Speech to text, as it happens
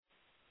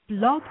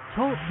Blog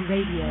Talk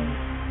Radio.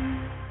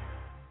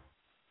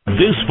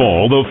 This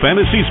fall, the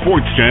Fantasy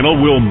Sports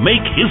Channel will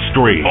make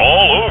history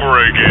all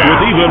over again with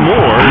even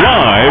more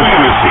live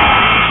fantasy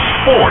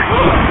sports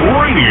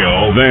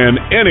radio than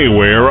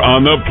anywhere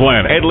on the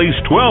planet. At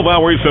least 12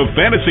 hours of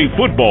fantasy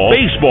football,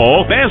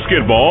 baseball,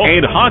 basketball,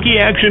 and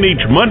hockey action each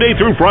Monday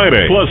through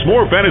Friday. Plus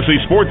more fantasy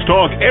sports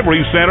talk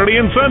every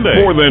Saturday and Sunday.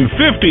 More than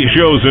 50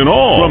 shows in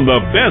all from the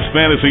best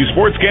fantasy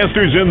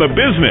sportscasters in the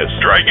business.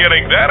 Try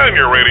getting that on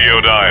your radio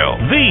dial.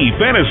 The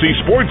Fantasy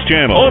Sports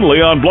Channel, only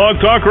on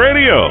Blog Talk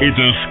Radio. It's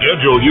a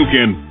schedule you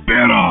can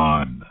bet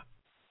on.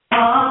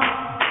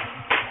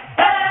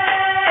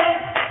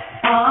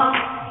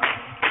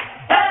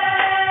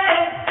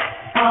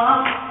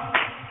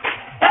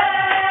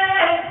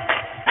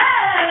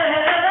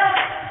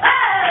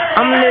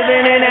 I'm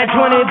living in that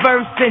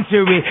 21st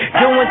century,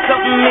 doing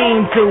something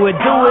mean to it.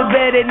 Do it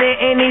better than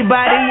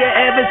anybody you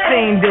ever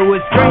seen. Do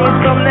it, scream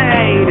from the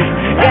haters,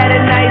 got a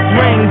nice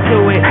ring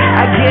to it.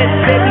 I guess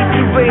every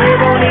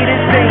superhero need a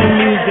theme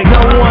music.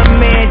 No one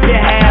man should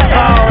have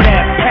all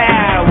that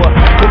power.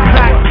 The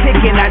clock's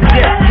ticking, I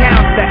just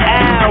count the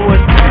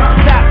hours.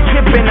 Stop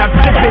tripping, I'm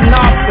tripping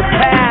off the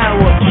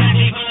power.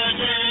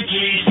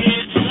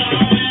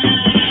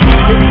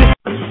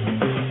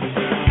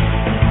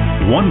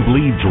 One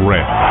bleeds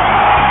red,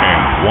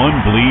 and one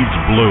bleeds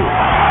blue.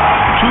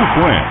 Two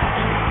friends,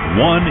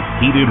 one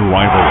heated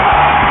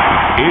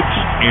rivalry. It's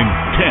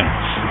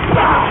intense.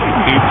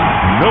 It's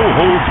no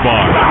holds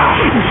barred.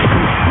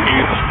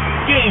 It's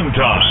game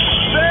time.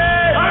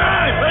 All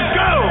right, let's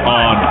go!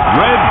 On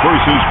Red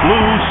vs.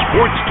 Blue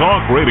Sports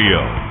Talk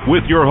Radio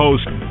with your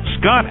hosts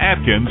Scott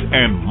Atkins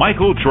and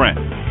Michael Trent.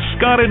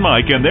 Scott and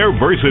Mike and their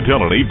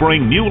versatility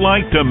bring new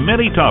light to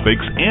many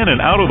topics in and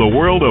out of the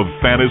world of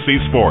fantasy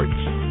sports.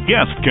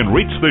 Guests can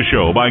reach the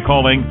show by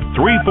calling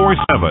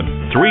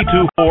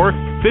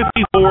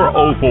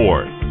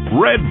 347-324-5404.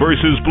 Red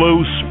vs.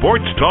 Blue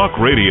Sports Talk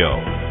Radio,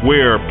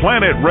 where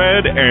Planet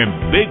Red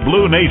and Big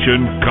Blue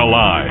Nation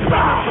collide.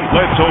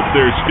 Let's hope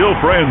they're still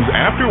friends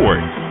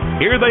afterwards.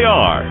 Here they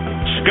are,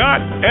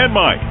 Scott and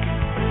Mike.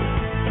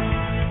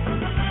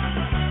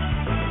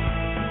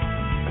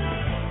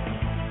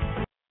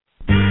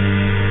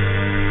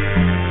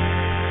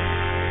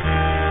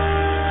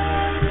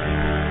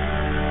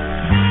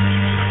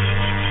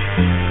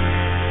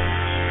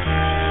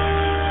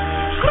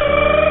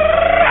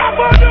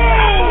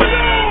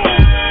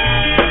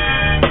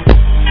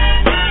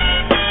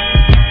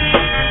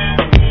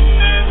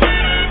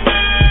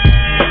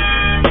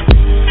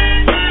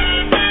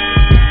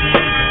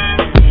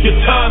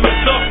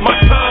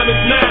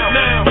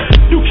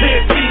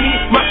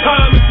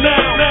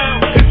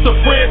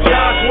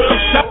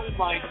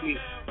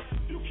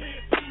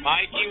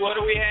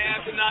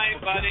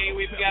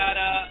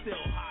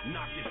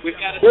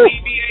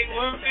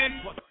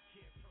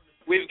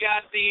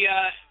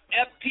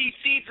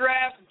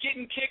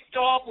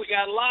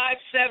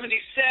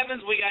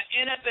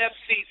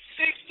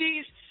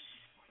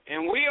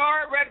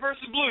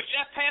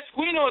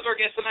 Pasquino is our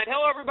guest tonight.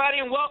 Hello, everybody,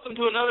 and welcome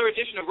to another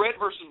edition of Red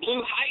vs.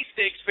 Blue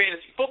High-Stakes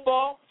Fantasy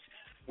Football.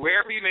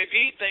 Wherever you may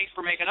be, thanks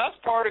for making us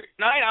part of your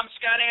night. I'm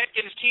Scott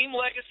Atkins, team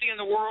legacy in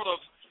the world of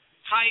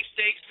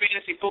high-stakes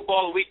fantasy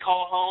football that we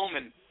call home.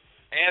 And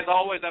as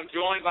always, I'm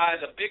joined by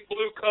the Big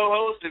Blue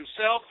co-host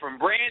himself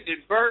from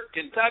Brandenburg,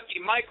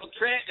 Kentucky, Michael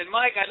Trent. And,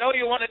 Mike, I know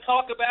you want to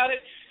talk about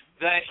it.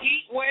 The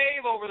heat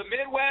wave over the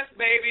Midwest,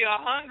 baby,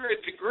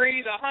 100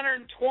 degrees,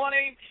 120,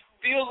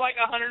 feels like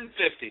 150.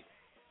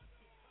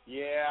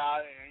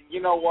 Yeah,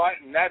 you know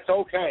what, and that's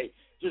okay.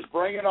 Just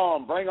bring it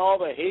on. Bring all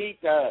the heat.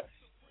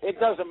 It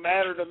doesn't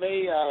matter to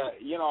me.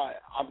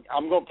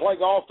 I'm going to play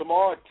golf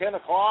tomorrow at 10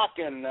 o'clock,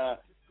 and I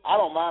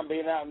don't mind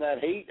being out in that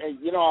heat. I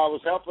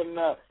was helping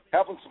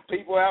some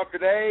people out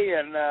today,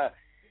 and, I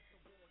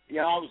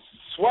was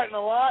sweating a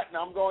lot, and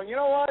I'm going, you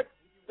know what,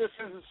 this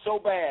isn't so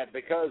bad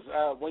because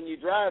when you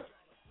drive,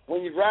 a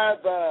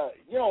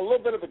little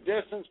bit of a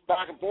distance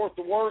back and forth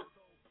to work,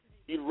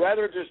 you'd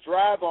rather just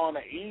drive on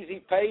an easy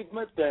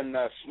pavement than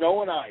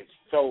snow and ice.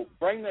 So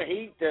bring the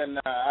heat, and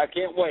I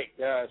can't wait.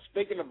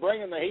 Speaking of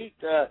bringing the heat,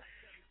 a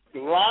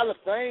lot of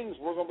things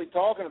we're going to be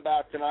talking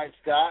about tonight,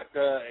 Scott.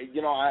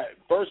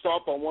 First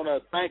off, I want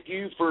to thank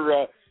you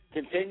for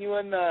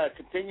continuing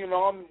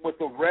on with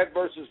the Red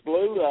versus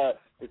Blue.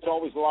 It's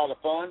always a lot of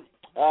fun.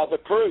 The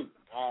crew,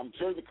 I'm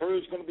sure the crew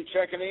is going to be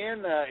checking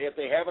in if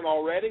they haven't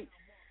already.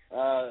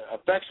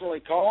 Affectionately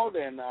called,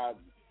 and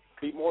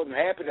be more than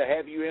happy to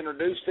have you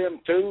introduce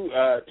them to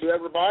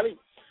everybody.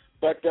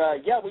 But,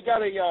 we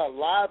got a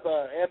live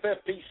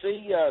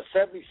FFPC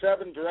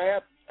 77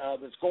 draft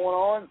that's going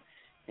on,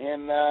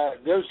 and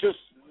there's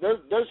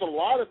a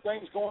lot of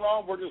things going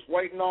on. We're just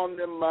waiting on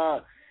them.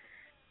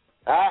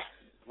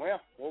 We're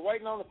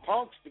waiting on the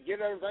punks to get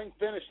everything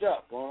finished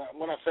up.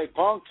 When I say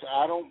punks,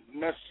 I don't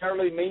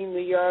necessarily mean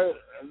the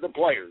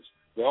players,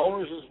 the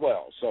owners as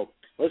well. So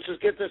let's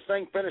just get this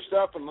thing finished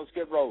up and let's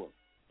get rolling.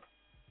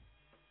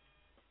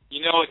 You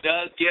know, it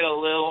does get a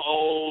little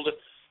old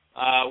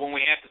when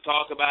we have to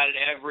talk about it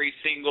every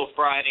single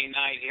Friday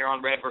night here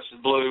on Red vs.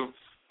 Blue.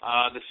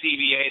 the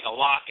CBA, the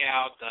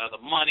lockout,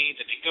 the money,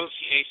 the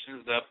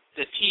negotiations,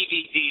 the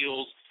TV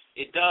deals.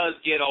 It does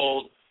get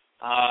old.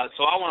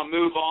 So I want to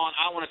move on.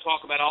 I want to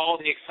talk about all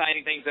the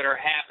exciting things that are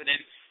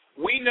happening.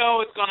 We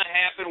know it's going to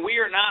happen.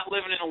 We are not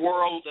living in a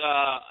world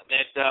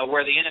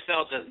where the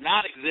NFL does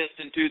not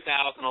exist in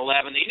 2011.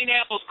 The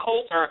Indianapolis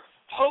Colts are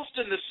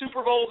hosting the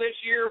Super Bowl this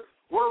year.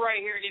 We're right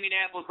here in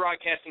Indianapolis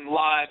broadcasting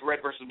live,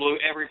 Red versus Blue,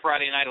 every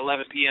Friday night,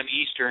 11 p.m.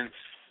 Eastern.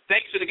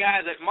 Thanks to the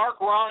guys at Mark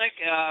Ronick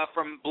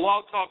from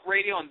Blog Talk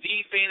Radio and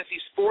the Fantasy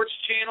Sports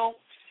Channel.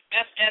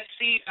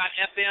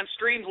 FSC.FM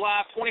streams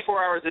live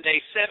 24 hours a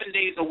day, 7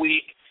 days a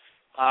week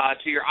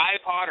to your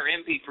iPod or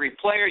MP3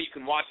 player. You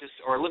can watch us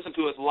or listen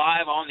to us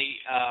live on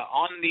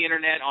the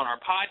internet on our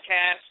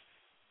podcast,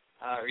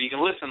 or you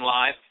can listen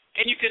live.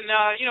 And you can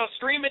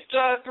stream it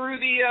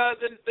through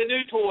the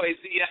new toys,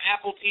 the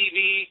Apple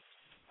TV.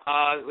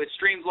 It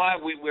streams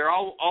live. We're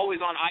always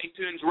on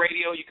iTunes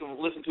Radio. You can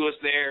listen to us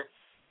there.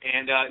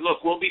 And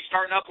look, we'll be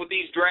starting up with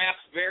these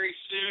drafts very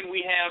soon.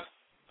 We have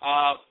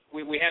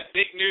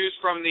big news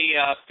from the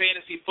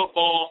Fantasy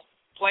Football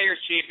Players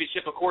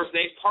Championship. Of course,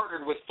 they've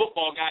partnered with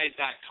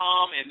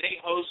FootballGuys.com, and they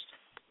host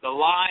the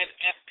live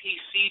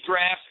FPC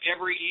drafts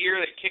every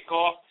year that kick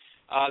off.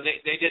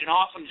 They did an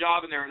awesome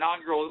job in their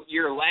inaugural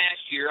year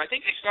last year. I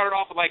think they started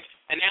off with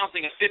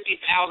announcing a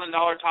 $50,000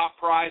 top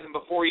prize, and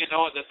before you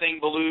know it, the thing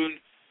ballooned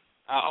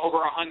over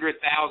 $100,000.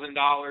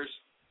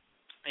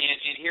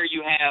 And here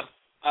you have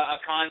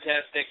a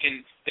contest that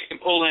can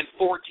pull in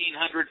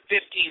 1,400,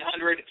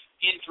 1,500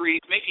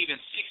 entries, maybe even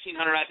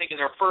 1,600, I think, in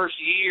their first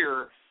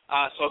year.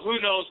 So who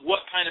knows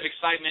what kind of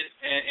excitement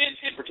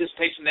and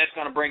participation that's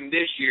going to bring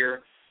this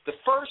year. The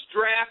first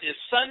draft is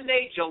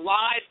Sunday,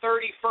 July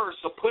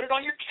 31st, so put it on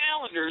your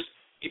calendars.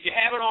 If you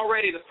haven't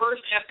already, the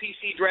first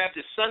FPC draft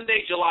is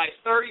Sunday, July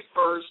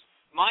 31st.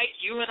 Mike,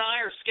 you and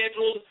I are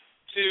scheduled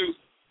to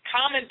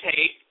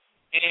commentate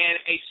and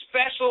a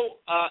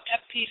special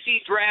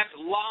FPC draft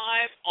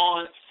live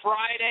on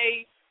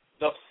Friday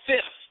the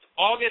 5th,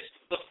 August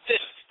the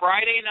 5th,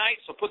 Friday night.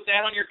 So put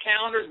that on your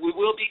calendars. We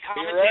will be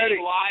commentating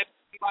live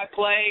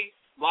play-by-play,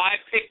 live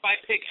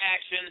pick-by-pick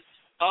action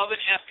of an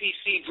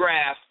FPC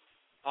draft.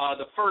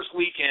 The first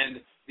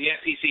weekend the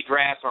FPC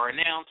drafts are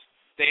announced.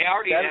 They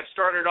already have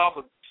started off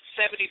with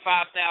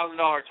 $75,000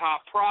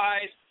 top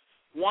prize.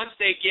 Once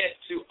they get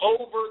to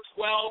over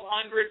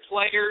 1,200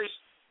 players,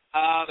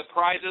 the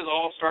prizes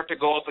all start to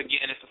go up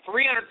again. It's a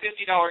 $350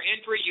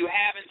 entry. You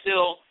have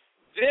until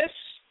this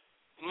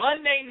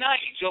Monday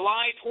night,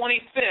 July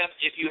 25th.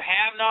 If you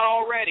have not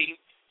already,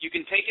 you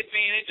can take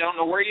advantage. I don't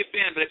know where you've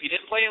been, but if you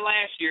didn't play it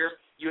last year,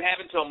 you have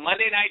until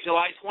Monday night,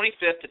 July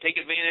 25th, to take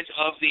advantage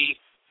of the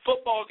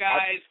Football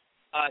Guys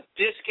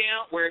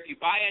discount, where if you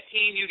buy a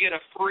team, you get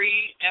a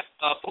free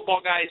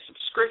Football Guys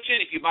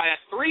subscription. If you buy a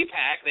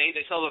 3-pack, they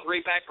sell the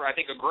 3-pack for, I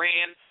think,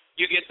 $1,000.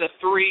 You get the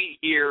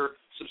 3-year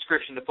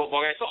subscription to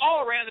Football Guys. So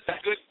all around, it's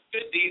a good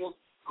deal.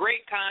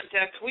 Great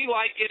contest. We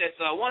like it. It's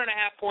 1.5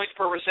 points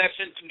per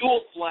reception,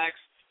 dual flex,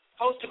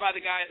 hosted by the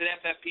guys at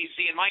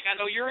FFPC. And, Mike, I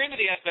know you're into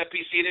the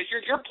FFPC this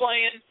year.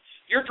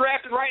 You're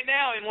drafting right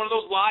now in one of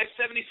those live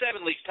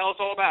 77 leagues. Tell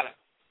us all about it.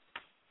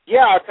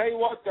 Yeah, I'll tell you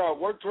what,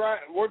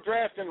 we're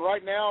drafting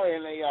right now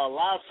in a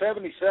live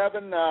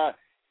 77, and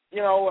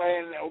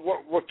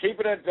we're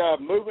keeping it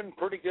moving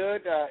pretty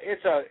good.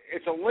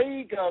 It's a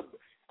league.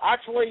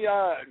 Actually,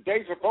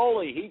 Dave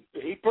Zapoli,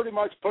 he pretty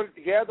much put it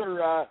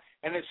together,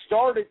 and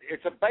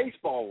it's a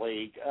baseball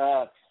league.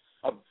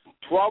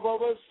 12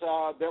 of us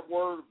that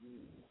were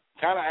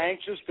kind of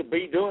anxious to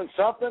be doing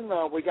something.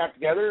 We got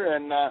together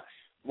and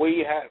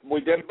we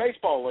did a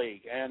baseball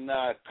league, and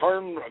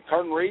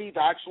Kern Reed,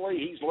 actually,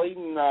 he's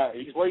leading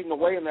the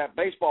way in that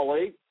baseball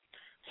league.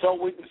 So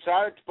we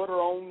decided to put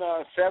our own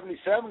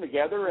 77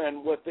 together,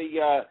 and with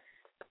the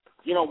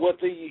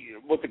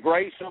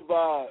grace of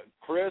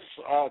Chris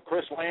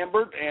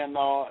Lambert and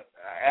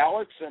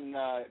Alex and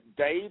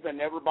Dave and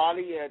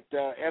everybody at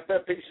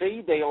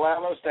FFPC, they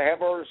allowed us to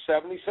have our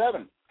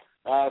 77.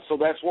 So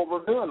that's what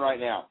we're doing right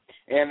now,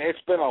 and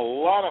it's been a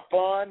lot of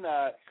fun.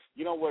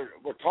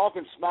 We're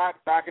talking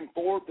smack back and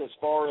forth as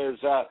far as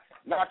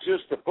not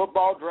just the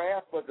football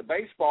draft, but the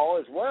baseball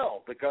as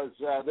well, because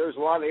there's a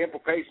lot of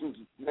implications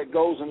that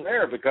goes in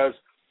there. Because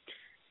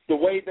the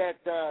way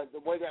that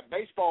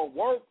baseball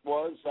worked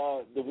was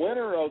the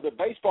winner of the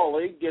baseball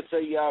league gets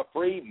a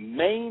free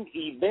main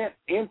event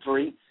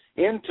entry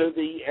into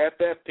the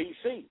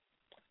FFPC.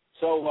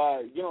 So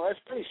that's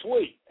pretty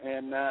sweet,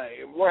 and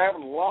we're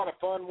having a lot of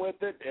fun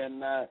with it,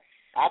 and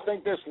I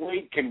think this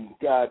league can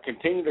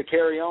continue to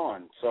carry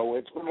on. So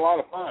it's been a lot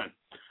of fun.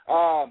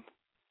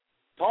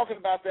 Talking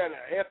about that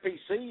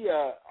FPC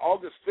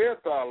August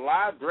 5th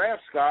live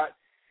draft, Scott,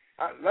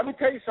 let me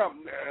tell you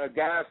something,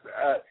 guys.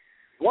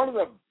 One of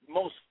the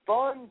most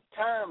fun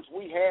times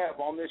we have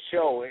on this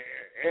show,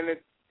 and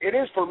it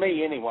is for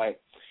me anyway,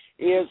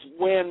 is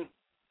when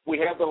we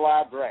have the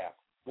live draft,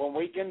 when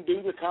we can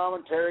do the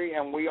commentary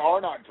and we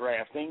are not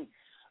drafting,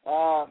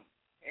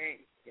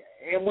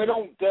 and we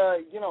don't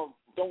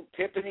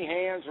tip any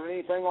hands or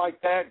anything like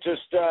that.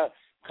 Just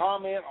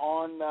comment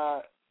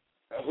on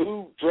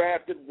who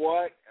drafted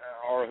what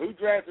or who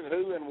drafted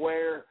who and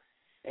where.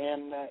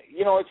 And,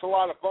 it's a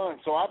lot of fun.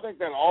 So I think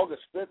that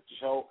August 5th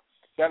show,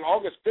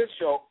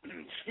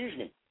 excuse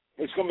me,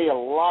 it's going to be a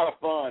lot of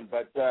fun.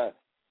 But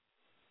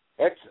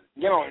it's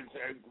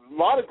a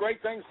lot of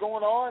great things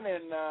going on,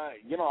 and,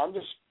 I'm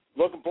just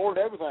looking forward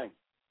to everything.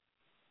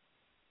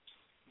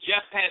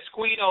 Jeff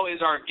Pasquino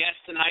is our guest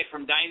tonight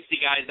from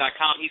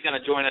dynastyguys.com. He's going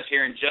to join us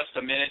here in just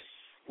a minute.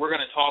 We're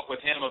going to talk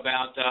with him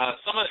about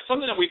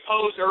something that we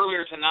posed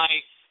earlier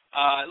tonight.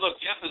 Look,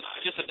 Jeff is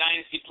just a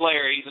dynasty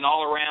player. He's an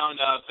all-around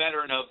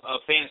veteran of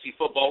fantasy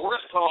football. We're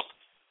going to talk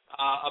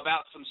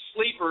about some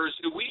sleepers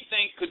who we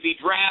think could be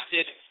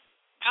drafted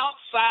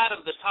outside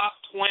of the top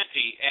 20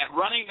 at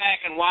running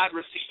back and wide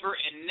receiver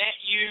and net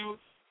you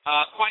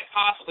quite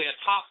possibly a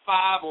top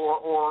 5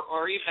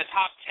 or even a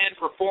top 10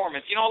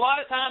 performance. A lot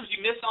of times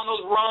you miss on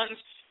those runs,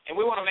 and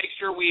we want to make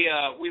sure we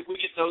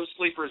get those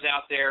sleepers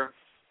out there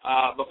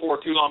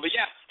before too long. But,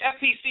 yeah,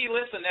 FPC,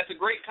 listen, that's a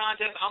great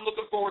contest. I'm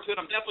looking forward to it.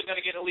 I'm definitely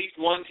going to get at least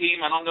one team.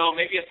 I don't know,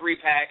 maybe a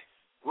 3-pack.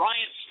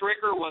 Ryan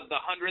Stricker was the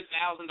 $100,000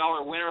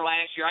 winner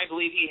last year. I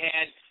believe he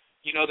had,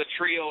 the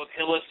trio of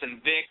Hillis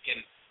and Vick and,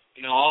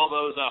 all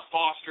those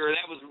Foster.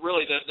 That was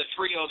really the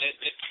trio that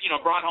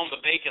brought home the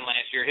bacon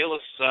last year.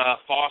 Hillis,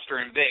 Foster,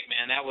 and Vick,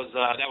 man, that was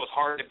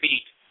hard to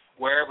beat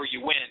wherever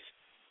you went.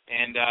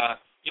 And,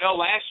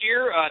 last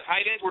year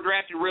tight ends were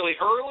drafted really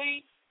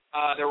early.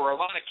 There were a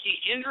lot of key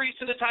injuries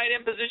to the tight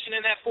end position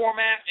in that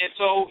format, and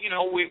so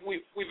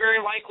we very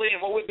likely,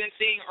 and what we've been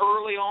seeing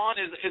early on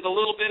is a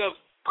little bit of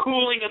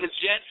cooling of the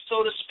jets,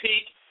 so to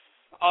speak,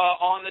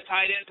 on the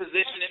tight end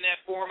position in that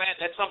format.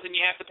 That's something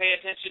you have to pay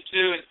attention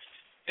to,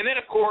 and then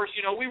of course,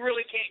 we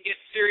really can't get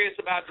serious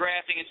about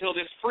drafting until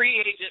this free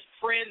agent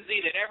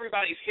frenzy that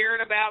everybody's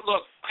hearing about.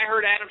 Look, I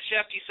heard Adam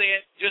Schefter say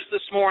it just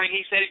this morning.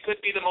 He said it could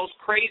be the most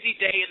crazy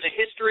day in the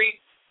history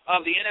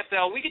of the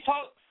NFL. We could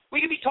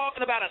be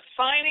talking about a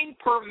signing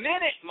per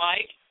minute,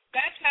 Mike.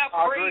 That's how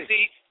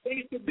crazy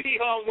things could be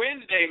on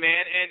Wednesday,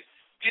 man. And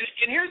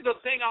here's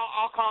the thing.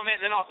 I'll comment,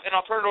 and then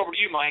I'll turn it over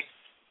to you, Mike.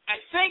 I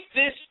think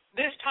this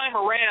time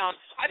around,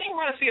 I think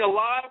we're going to see a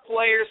lot of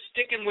players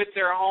sticking with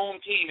their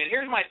home team. And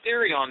here's my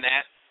theory on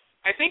that.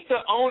 I think the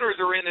owners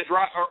are in the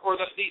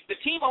the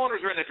team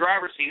owners are in the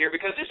driver's seat here,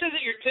 because this isn't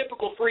your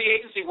typical free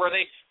agency where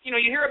they, you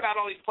hear about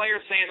all these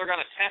players saying they're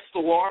going to test the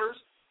waters.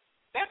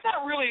 That's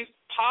not really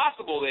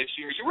possible this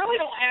year. You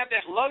really don't have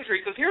that luxury,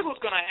 because here's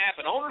what's going to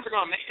happen. Owners are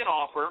going to make an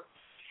offer,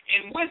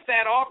 and with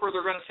that offer,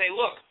 they're going to say,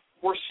 look,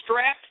 we're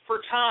strapped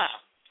for time.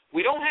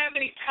 We don't have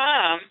any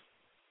time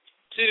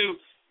to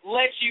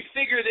let you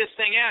figure this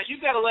thing out. You've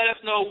got to let us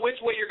know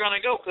which way you're going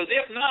to go, because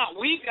if not,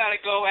 we've got to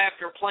go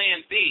after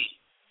plan B.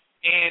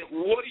 And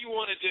what do you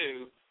want to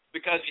do?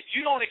 Because if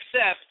you don't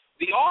accept,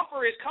 the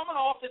offer is coming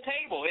off the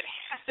table. It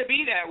has to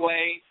be that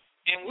way.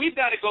 And we've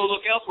got to go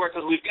look elsewhere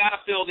because we've got to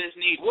fill this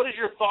need. What is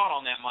your thought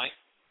on that, Mike?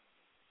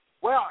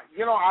 Well,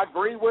 I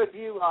agree with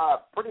you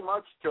pretty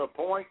much to a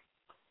point.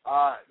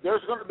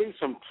 There's going to be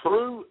some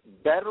true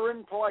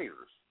veteran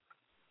players,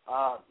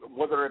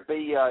 whether it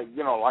be,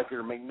 like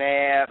your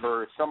McKnight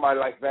or somebody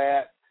like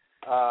that,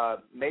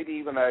 maybe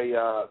even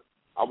I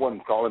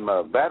wouldn't call him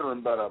a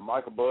veteran, but a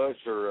Michael Bush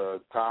or a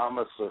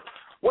Thomas or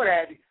what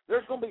have you.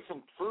 There's going to be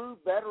some true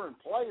veteran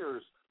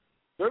players.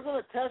 They're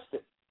going to test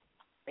it.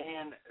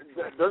 And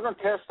they're going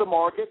to test the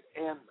market,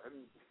 and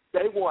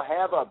they will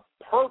have a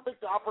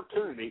perfect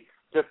opportunity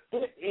to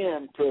fit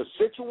into a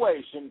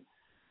situation,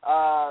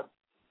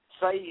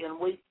 say in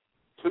week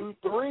 2,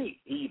 3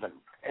 even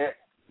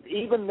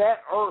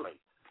that early.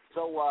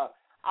 So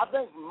I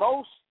think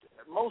most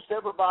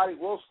everybody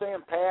will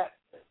stand pat.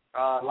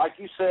 Like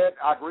you said,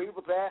 I agree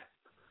with that.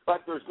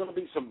 But there's going to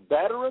be some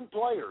veteran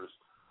players,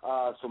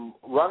 some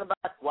running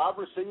back, wide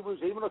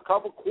receivers, even a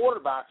couple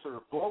quarterbacks that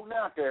are floating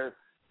out there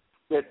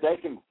that they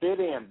can fit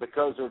in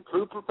because they're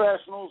true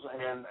professionals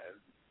and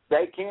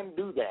they can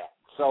do that.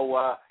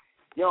 So,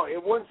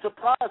 it wouldn't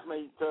surprise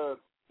me to,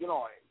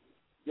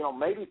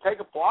 maybe take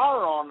a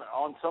flyer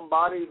on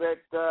somebody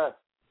that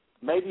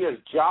maybe is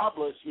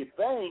jobless, you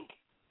think,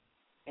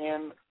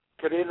 and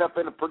could end up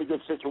in a pretty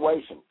good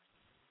situation.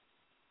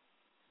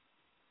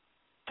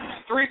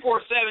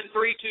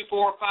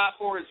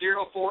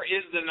 347-324-5404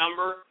 is the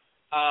number.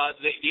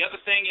 The other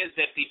thing is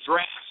that the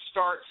draft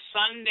starts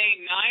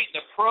Sunday night,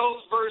 the Pros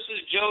versus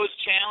Joe's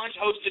Challenge,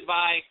 hosted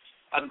by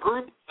a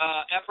group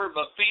effort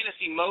of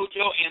Fantasy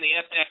Mojo and the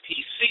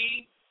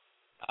FFPC.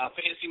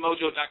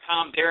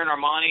 FantasyMojo.com, Darren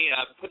Armani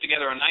put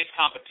together a nice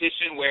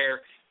competition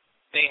where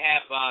they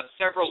have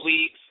several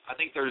leagues. I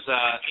think there's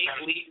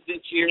 8 leagues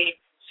this year, 6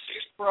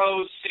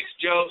 Pros, 6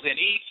 Joes in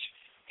each.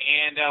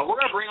 And we're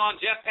going to bring on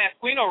Jeff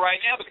Pasquino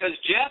right now because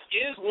Jeff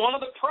is one of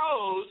the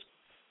pros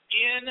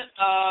in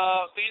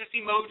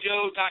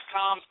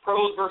FantasyMojo.com's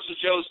Pros versus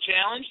Joe's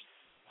Challenge.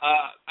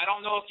 I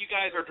don't know if you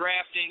guys are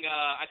drafting.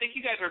 I think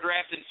you guys are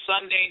drafting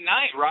Sunday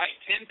night, right?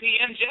 10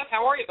 p.m. Jeff,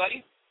 how are you,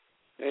 buddy?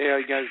 Hey,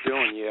 how you guys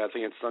doing? Yeah, I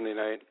think it's Sunday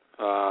night.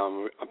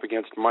 Up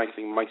against Mike. I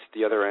think Mike's at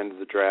the other end of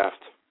the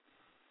draft.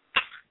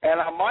 And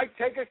I might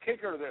take a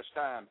kicker this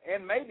time,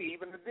 and maybe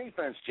even the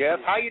defense, Jeff.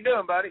 How you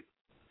doing, buddy?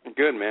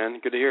 Good, man.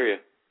 Good to hear you.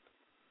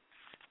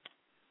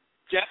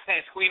 Jeff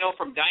Pasquino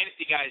from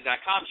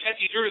DynastyGuys.com.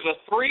 Jeff, you drew the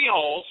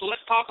 3-hole, so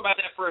let's talk about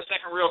that for a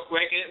second real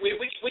quick. We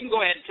can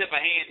go ahead and tip a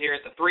hand here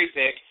at the 3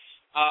 pick.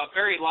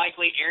 Very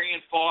likely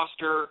Arian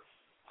Foster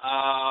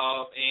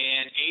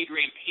and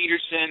Adrian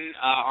Peterson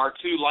are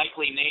 2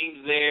 likely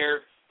names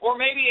there. Or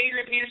maybe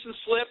Adrian Peterson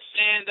slips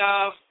and,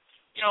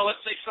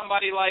 let's say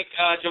somebody like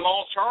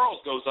Jamal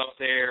Charles goes up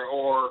there,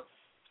 or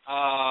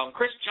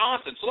Chris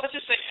Johnson. So let's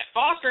just say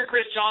Foster and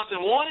Chris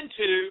Johnson, 1 and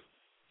 2.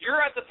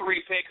 You're at the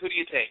 3 pick. Who do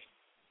you take?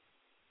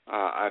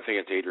 I think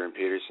it's Adrian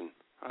Peterson.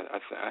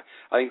 I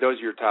think those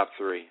are your top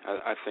 3.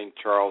 I think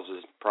Charles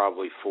is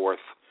probably 4th.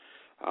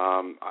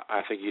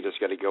 I think you just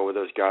got to go with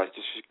those guys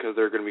just because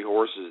they're going to be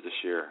horses this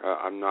year.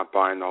 I'm not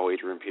buying the whole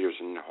Adrian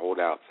Peterson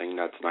holdout thing.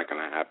 That's not going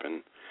to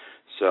happen.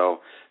 So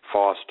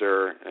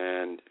Foster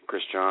and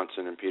Chris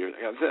Johnson and Peter.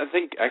 I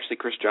think actually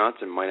Chris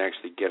Johnson might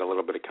actually get a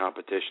little bit of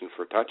competition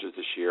for touches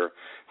this year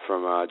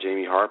from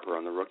Jamie Harper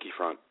on the rookie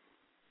front.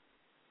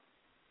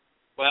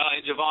 Well,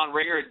 and Javon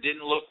Ringer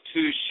didn't look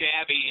too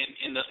shabby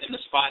in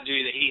the spot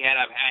duty that he had.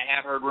 I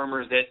have heard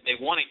rumors that they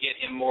want to get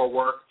him more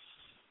work.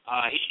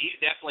 He's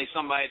definitely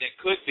somebody that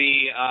could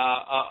be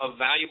a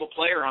valuable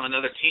player on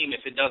another team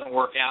if it doesn't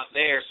work out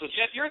there. So,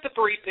 Jeff, you're at the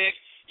 3 pick.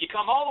 You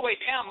come all the way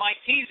down.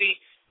 Mike Teasy,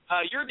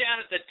 you're down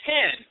at the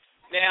 10.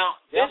 Now,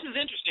 This is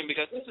interesting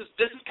because this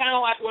is kind of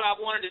like what I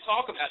wanted to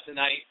talk about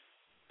tonight.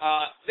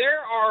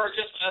 There are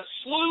just a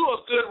slew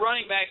of good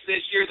running backs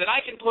this year that I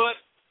can put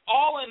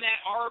all in that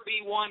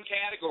RB1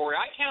 category.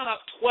 I count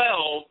up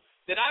 12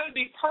 that I would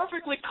be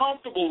perfectly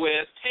comfortable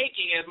with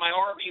taking as my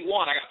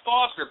RB1. I got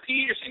Foster,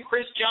 Peterson,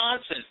 Chris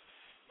Johnson,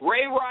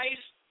 Ray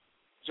Rice,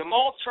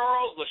 Jamal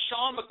Charles,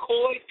 LaShawn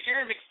McCoy,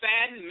 Terry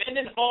McFadden,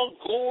 Mendenhall,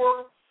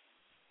 Gore,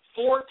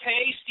 Forte,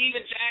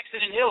 Steven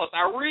Jackson, and Hillis.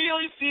 I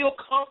really feel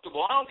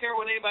comfortable. I don't care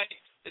what anybody,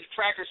 the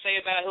detractors, say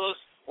about Hillis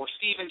or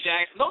Steven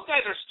Jackson. Those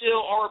guys are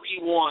still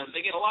RB1s.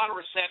 They get a lot of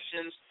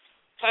receptions.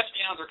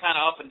 Touchdowns are kind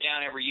of up and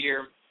down every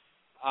year.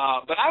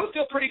 But I would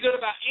feel pretty good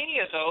about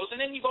any of those.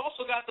 And then you've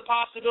also got the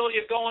possibility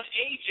of going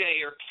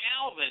A.J. or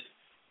Calvin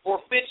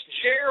or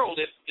Fitzgerald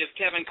if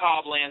Kevin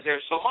Kolb lands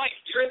there. So, Mike,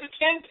 you're at the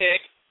 10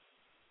 pick.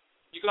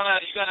 You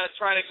gonna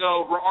try to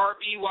go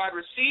RB wide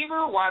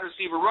receiver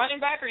running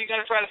back, or you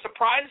gonna try to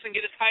surprise us and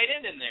get a tight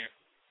end in there?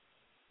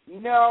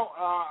 No,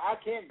 I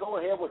can't go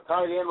ahead with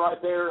tight end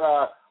right there.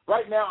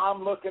 Right now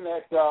I'm looking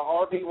at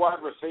RB wide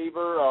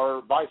receiver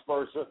or vice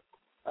versa.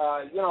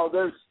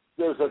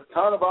 There's a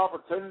ton of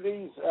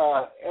opportunities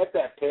at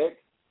that pick.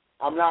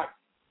 I'm not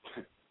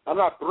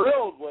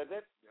thrilled with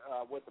it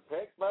with the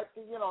pick, but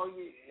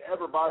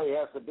everybody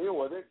has to deal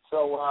with it.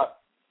 So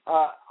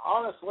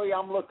honestly,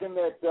 I'm looking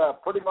at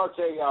pretty much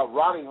a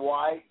Roddy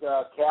White,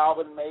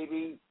 Calvin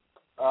maybe,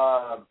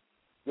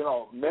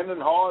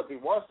 Mendenhall if he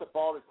wants to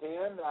fall to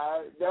 10.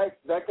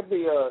 That could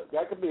be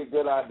a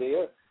good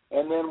idea.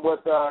 And then with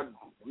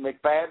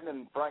McFadden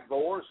and Frank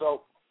Gore.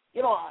 So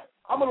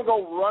I'm going to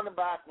go running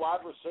back, wide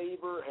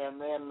receiver,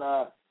 and then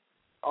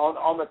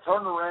on the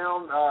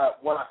turnaround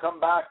when I come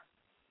back,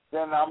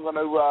 then I'm going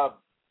to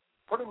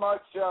pretty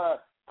much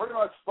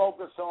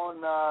focus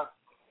on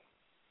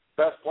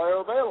best player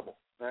available,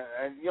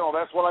 and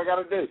that's what I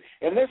got to do.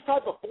 In this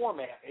type of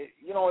format,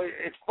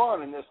 it's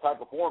fun in this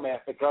type of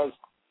format because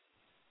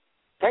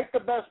take the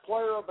best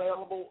player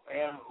available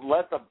and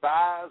let the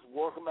buys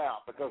work them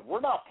out because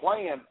we're not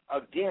playing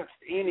against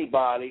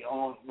anybody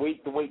on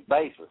week-to-week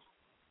basis.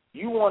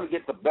 You want to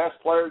get the best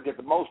player, get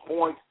the most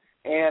points,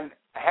 and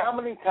how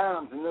many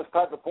times in this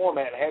type of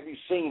format have you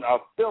seen a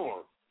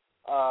filler,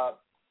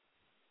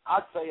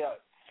 I'd say a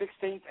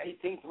 16th,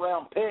 18th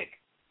round pick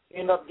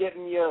end up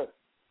getting you,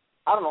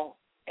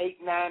 8,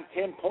 9,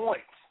 10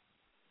 points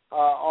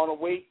on a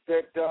week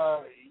that,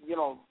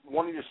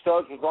 one of your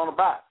studs was on a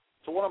bye.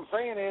 So what I'm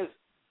saying is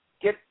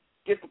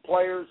get the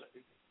players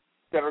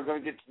that are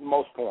going to get the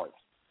most points.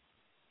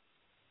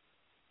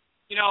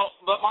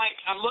 But Mike,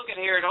 I'm looking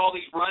here at all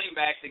these running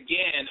backs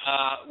again.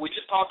 We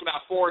just talked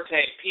about Forte,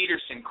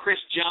 Peterson, Chris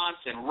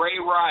Johnson, Ray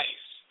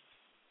Rice,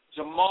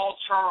 Jamal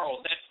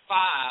Charles. That's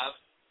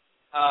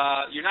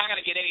 5. You're not going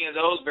to get any of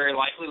those very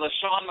likely.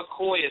 LaShawn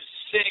McCoy is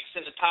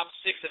 6 in the top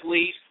 6 at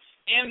least.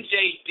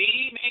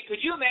 MJD, man,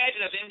 could you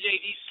imagine if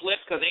MJD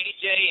slips because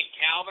AJ and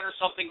Calvin or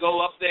something go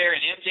up there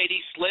and MJD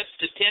slips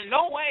to 10?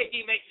 No way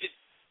he makes it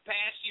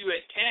past you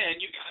at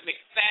 10. You got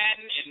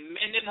McFadden and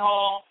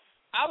Mendenhall.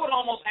 I would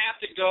almost have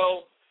to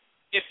go,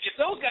 if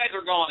those guys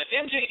are gone, if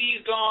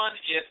MJD is gone,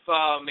 if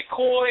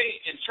McCoy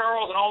and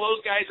Charles and all those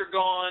guys are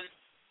gone,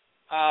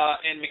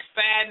 and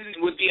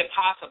McFadden would be a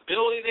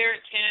possibility there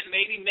at 10,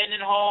 maybe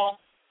Mendenhall.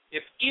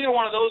 If either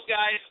one of those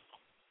guys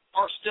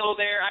are still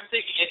there, I'm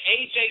thinking, and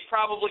AJ's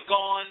probably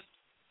gone,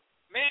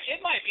 man, it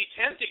might be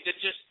tempting to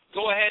just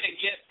go ahead and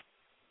get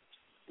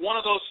one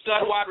of those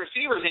stud wide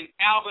receivers in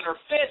Calvin or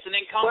Fitz and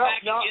then come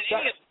back and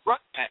get any of the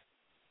running backs.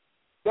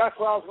 That's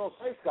what I was going to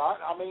say, Scott.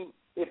 I mean,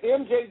 if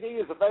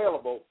MJD is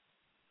available,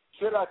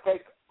 should I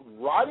take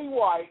Roddy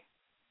White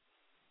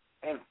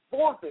and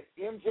forfeit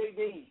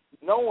MJD,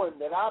 knowing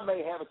that I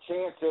may have a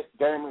chance at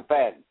Gary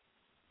McFadden?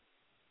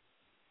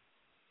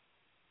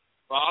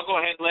 Well, I'll go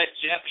ahead and let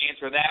Jeff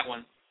answer that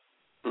one.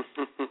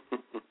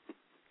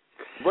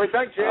 What do you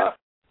think, Jeff?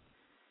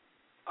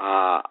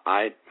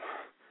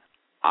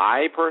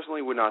 I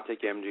personally would not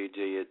take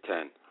MJD at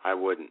 10. I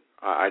wouldn't.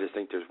 I just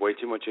think there's way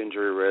too much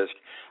injury risk.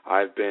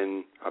 I've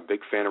been a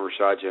big fan of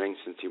Rashad Jennings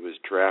since he was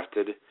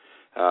drafted.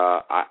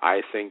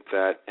 I think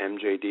that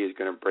MJD is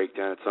going to break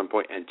down at some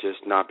point and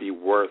just not be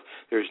worth.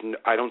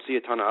 I don't see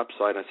a ton of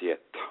upside. I see a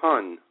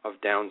ton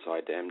of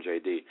downside to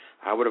MJD.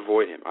 I would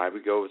avoid him. I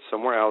would go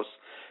somewhere else,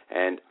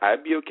 and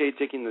I'd be okay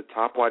taking the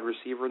top wide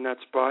receiver in that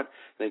spot,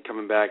 and then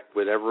coming back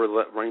whatever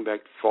running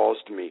back falls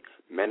to me.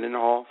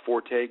 Mendenhall,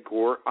 Forte,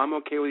 Gore. I'm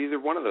okay with either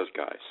one of those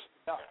guys.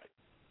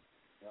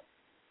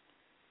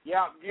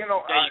 Yeah,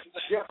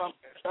 Jeff,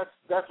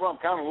 that's what I'm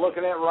kind of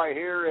looking at right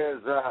here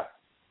is,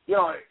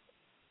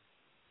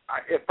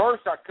 at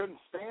first I couldn't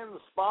stand the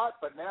spot,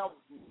 but now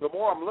the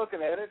more I'm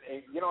looking at it,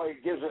 it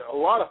gives it a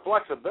lot of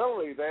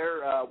flexibility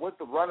there with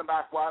the running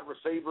back wide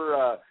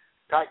receiver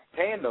type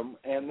tandem,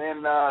 and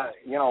then,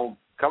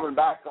 coming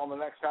back on the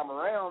next time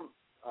around,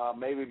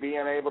 maybe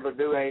being able to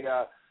do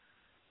a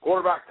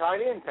quarterback tight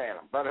end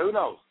tandem, but who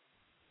knows?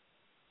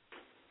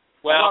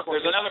 Well,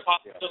 there's another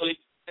possibility.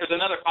 There's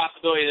another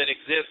possibility that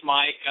exists,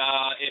 Mike,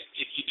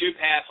 if you do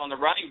pass on the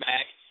running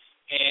back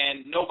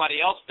and nobody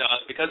else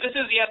does, because this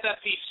is the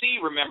FFPC,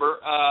 remember,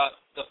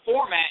 the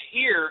format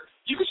here,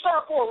 you can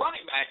start 4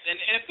 running backs, and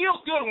it feels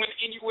good when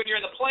you're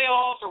in the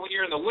playoffs or when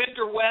you're in the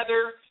winter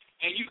weather,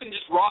 and you can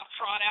just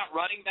trot out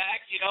running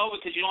backs,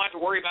 because you don't have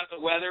to worry about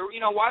the weather.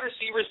 Wide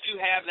receivers do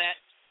have that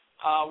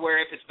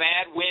where if it's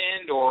bad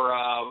wind or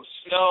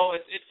snow,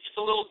 it's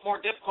a little more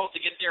difficult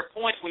to get their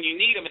points when you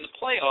need them in the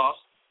playoffs.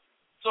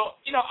 So,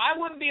 I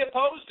wouldn't be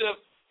opposed to,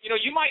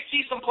 you might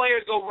see some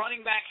players go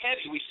running back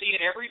heavy. We see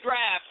it every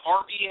draft,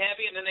 RB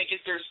heavy, and then they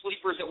get their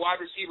sleepers at wide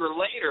receiver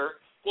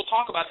later. We'll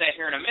talk about that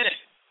here in a minute.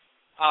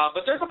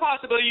 But there's a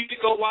possibility you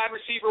could go wide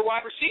receiver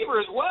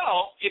as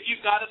well if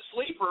you've got a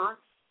sleeper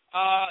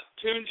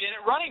tuned in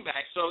at running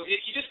back. So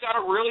you just got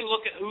to really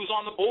look at who's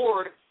on the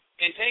board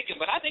and take him.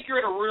 But I think you're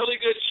in a really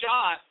good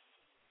shot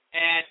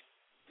at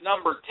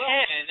number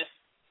 10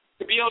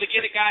 to be able to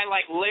get a guy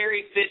like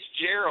Larry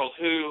Fitzgerald,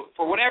 who,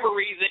 for whatever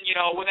reason,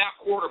 without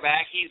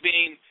quarterback, he's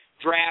being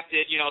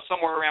drafted,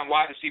 somewhere around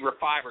wide receiver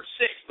 5 or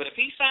 6. But if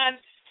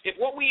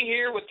what we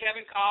hear with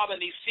Kevin Kolb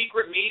and these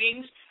secret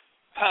meetings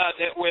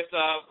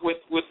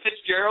with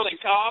Fitzgerald and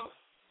Kolb,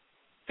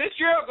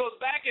 Fitzgerald goes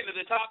back into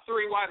the top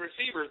 3 wide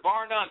receivers,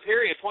 bar none,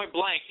 period, point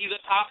blank. He's a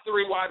top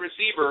 3 wide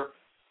receiver.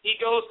 He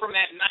goes from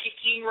that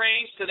 19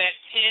 range to that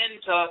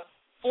 10 to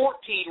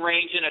 14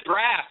 range in a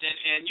draft,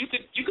 and you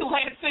could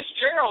land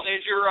Fitzgerald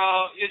as your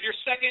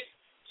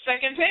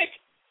second pick.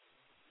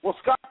 Well,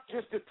 Scott,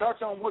 just to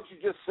touch on what you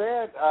just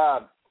said,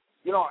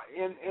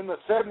 in the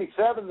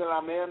 77 that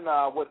I'm in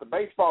with the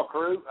baseball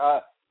crew,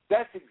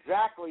 that's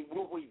exactly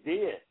what we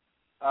did.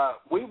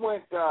 We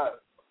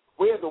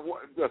had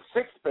the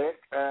 6th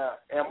pick,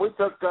 and we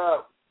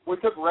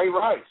took Ray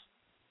Rice.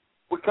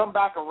 We come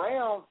back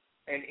around,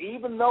 and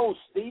even though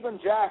Steven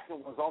Jackson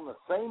was on the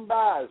same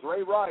buy as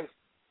Ray Rice,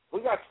 we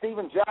got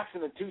Steven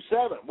Jackson at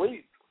 2.7.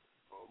 We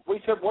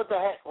said, what the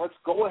heck? Let's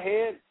go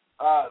ahead.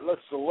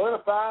 Let's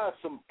solidify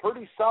some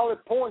pretty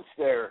solid points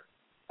there.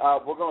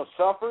 We're going to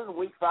suffer in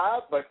week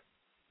 5, but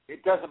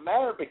it doesn't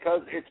matter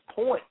because it's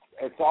points.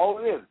 It's all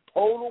it is,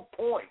 total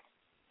points.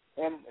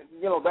 And,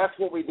 that's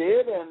what we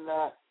did,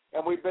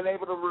 and we've been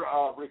able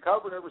to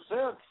recover ever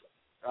since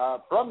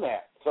from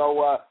that.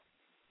 So,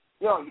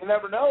 you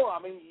never know. I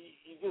mean,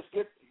 you just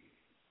get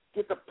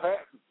the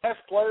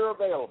best player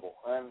available,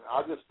 and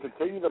I'll just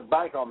continue to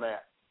bank on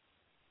that.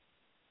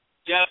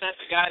 Jeff, that's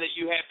the guy that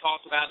you have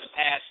talked about in the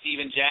past,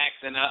 Steven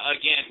Jackson.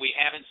 Again, we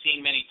haven't seen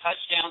many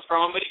touchdowns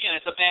from him, but again,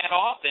 it's a bad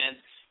offense.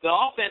 The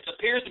offense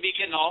appears to be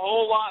getting a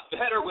whole lot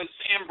better with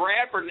Sam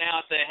Bradford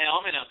now at the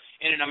helm in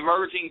an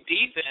emerging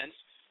defense.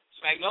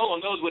 Spagnuolo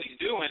knows what he's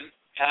doing.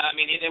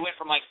 They went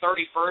from like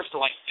 31st to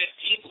like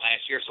 15th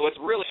last year, so it's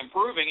really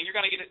improving, and you're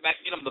going to get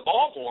him the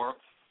ball more.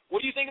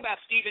 What do you think about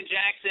Steven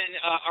Jackson,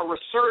 a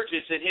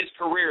resurgence in his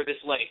career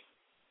this late?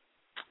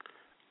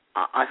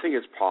 I think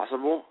it's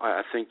possible.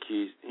 I think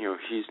he's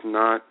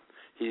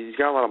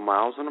got a lot of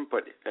miles on him,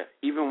 but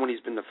even when he's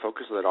been the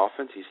focus of that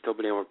offense, he's still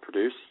been able to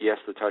produce. Yes,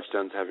 the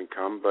touchdowns haven't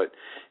come, but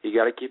you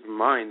got to keep in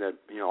mind that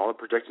all the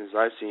projections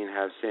I've seen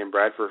have Sam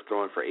Bradford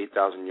throwing for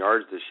 8,000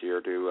 yards this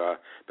year to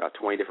about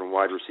 20 different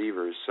wide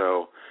receivers.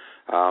 So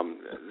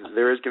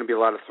there is going to be a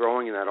lot of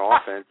throwing in that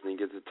offense, and he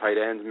gets the tight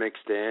ends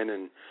mixed in,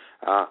 and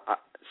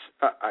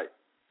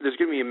there's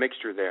going to be a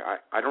mixture there.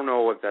 I don't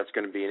know if that's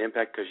going to be an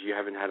impact because you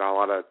haven't had a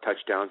lot of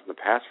touchdowns in the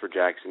past for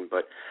Jackson,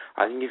 but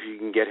I think if you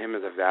can get him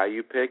as a value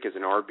pick, as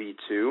an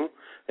RB2,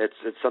 it's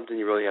something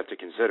you really have to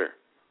consider.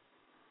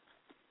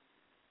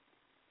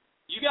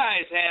 You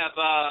guys have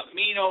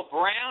Mino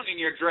Brown in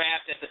your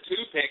draft at the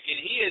 2 pick, and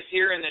he is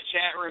here in the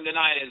chat room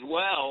tonight as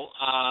well.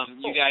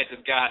 You guys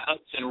have got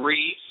Hudson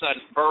Reeves,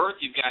 Sudden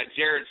Birth. You've got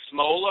Jared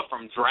Smola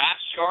from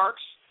Draft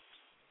Sharks.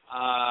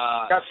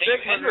 Got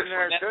Sigmund in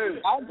there too.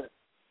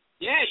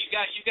 Yeah, you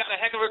got a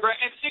heck of a draft.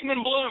 And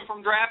Sigmund Bloom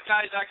from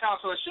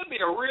DraftGuys.com. So it should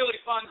be a really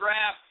fun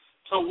draft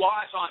to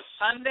watch on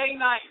Sunday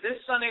night. This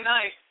Sunday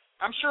night,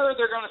 I'm sure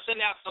they're going to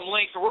send out some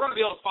links, and we're going to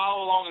be able to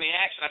follow along in the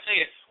action. I tell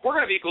you, we're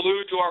going to be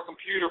glued to our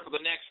computer for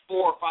the next 4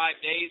 or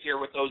 5 days here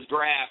with those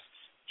drafts,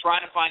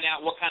 trying to find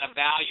out what kind of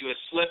value is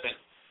slipping.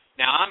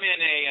 Now, I'm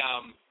in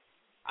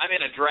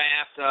a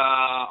draft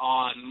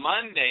on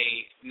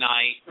Monday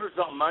night. Who's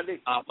on Monday?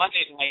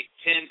 Monday night,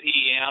 10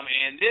 p.m.,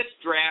 and this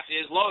draft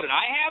is loaded.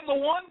 I have the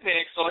 1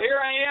 pick, so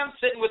here I am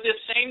sitting with this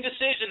same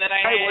decision that I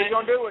had. Hey, what are you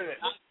going to do with it?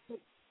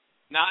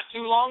 Not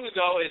too long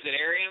ago. Is it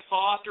Arian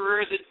Foster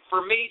or is it, for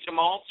me,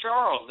 Jamal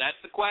Charles?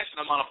 That's the question.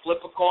 I'm going to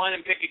flip a coin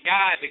and pick a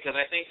guy because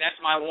I think that's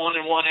my 1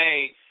 and 1A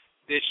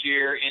this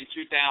year in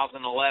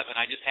 2011.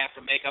 I just have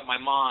to make up my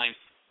mind.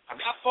 I've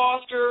got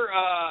Foster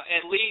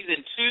at least in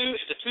 2.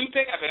 It's a 2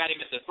 pick. I've got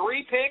him at the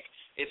 3 pick.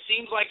 It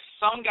seems like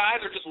some guys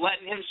are just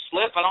letting him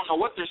slip. I don't know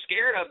what they're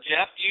scared of,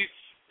 Jeff. Do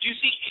you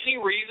see any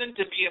reason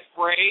to be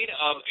afraid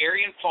of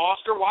Arian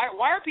Foster? Why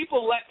are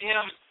people letting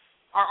him?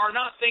 Are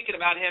not thinking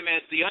about him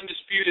as the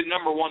undisputed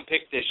number 1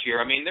 pick this year?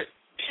 I mean,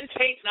 Ben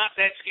Tate's not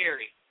that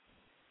scary.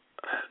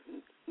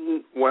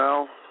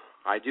 Well,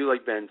 I do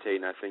like Ben Tate,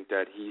 and I think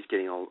that he's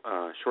getting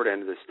a short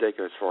end of the stick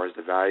as far as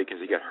the value because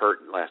he got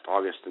hurt last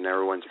August and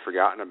everyone's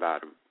forgotten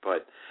about him.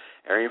 But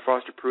Arian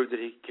Foster proved that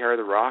he could carry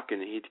the rock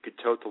and he could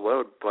tote the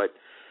load. But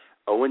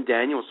Owen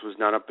Daniels was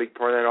not a big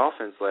part of that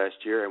offense last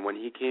year, and when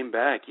he came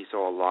back, he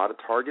saw a lot of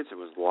targets. It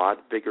was a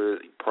lot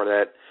bigger part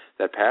of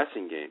that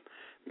passing game.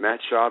 Matt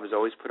Schaub has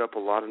always put up a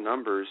lot of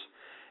numbers,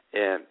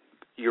 and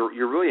you're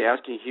really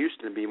asking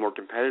Houston to be more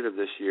competitive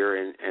this year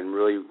and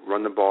really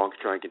run the ball and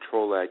try and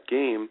control that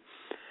game.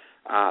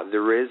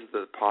 There is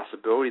the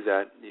possibility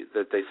that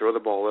they throw the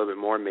ball a little bit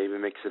more and maybe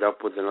mix it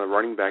up with another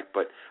running back,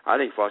 but I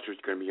think Foster's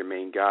going to be your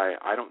main guy.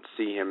 I don't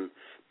see him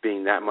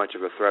being that much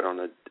of a threat on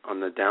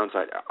the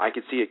downside. I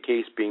could see a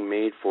case being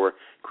made for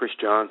Chris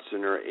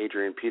Johnson or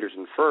Adrian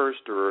Peterson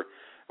first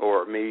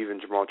or maybe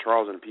even Jamal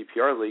Charles in a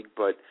PPR league,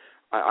 but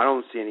I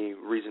don't see any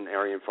reason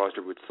Arian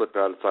Foster would slip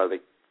outside of the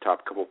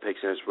top couple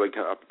picks, and it's really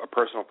kind of a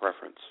personal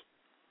preference.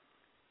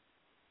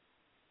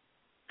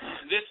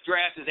 This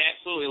draft is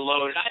absolutely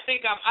loaded. I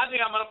think I'm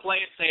going to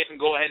play it safe and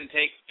go ahead and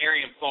take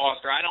Arian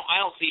Foster. I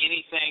don't see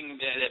anything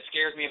that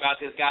scares me about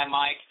this guy,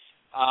 Mike.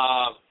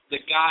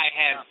 The guy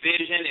has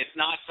vision. It's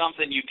not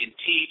something you can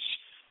teach.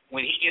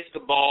 When he gets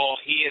the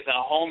ball, he is a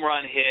home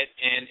run hit,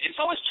 and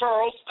so is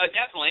Charles.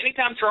 Definitely,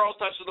 anytime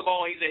Charles touches the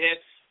ball, he's a hit.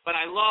 But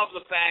I love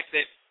the fact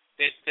that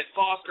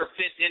Foster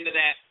fits into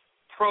that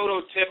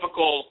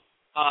prototypical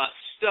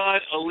stud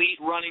elite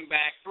running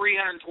back.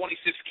 326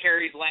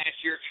 carries last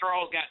year.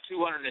 Charles got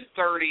 230.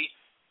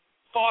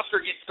 Foster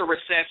gets the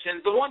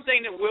receptions. The one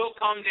thing that will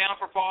come down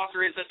for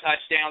Foster is the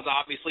touchdowns.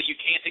 Obviously, you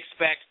can't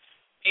expect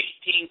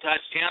 18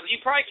 touchdowns.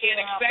 You probably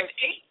can't expect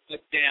 8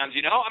 touchdowns,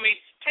 you know? I mean,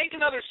 take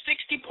another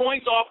 60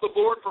 points off the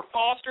board for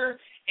Foster,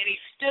 and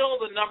he's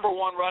still the number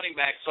 1 running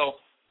back. So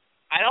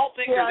I don't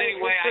think there's any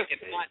way I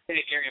can not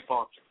take Arian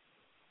Foster.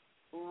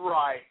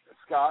 Right,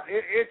 Scott.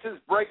 It's his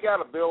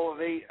breakout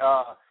ability.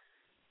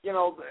 You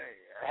know,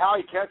 how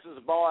he catches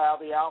the ball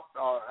out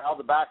of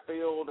the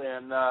backfield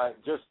and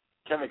just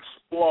can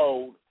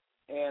explode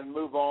and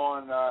move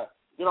on.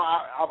 You know,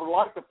 I would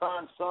like to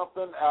find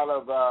something out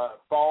of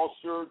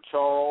Foster,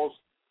 Charles,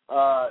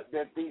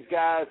 that these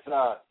guys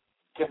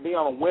can be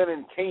on a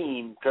winning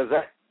team because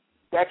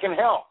that can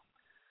help.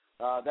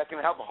 That can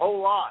help a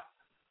whole lot.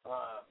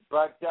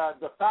 But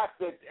the fact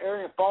that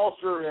Arian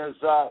Foster is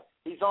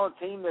he's on a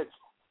team that's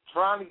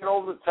trying to get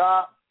over the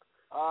top,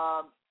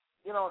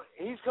 you know,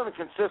 he's going to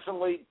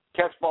consistently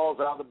catch balls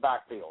out of the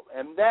backfield,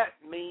 and that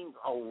means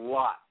a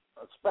lot,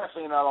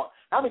 especially in that.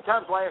 How many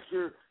times last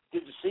year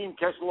did you see him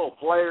catch a little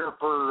flare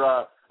for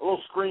a little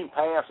screen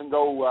pass and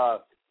go,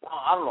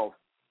 I don't know,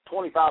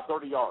 25,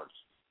 30 yards?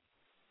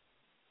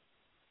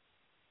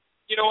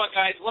 You know what,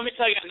 guys? Let me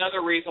tell you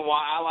another reason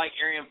why I like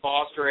Arian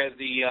Foster as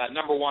the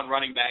number 1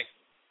 running back,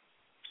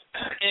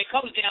 and it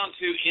comes down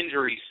to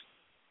injuries.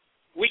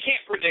 We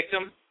can't predict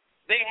them.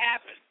 They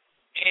happen,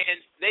 and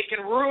they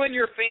can ruin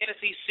your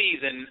fantasy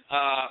season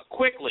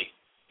quickly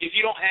if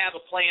you don't have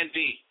a plan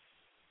B.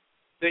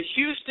 The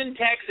Houston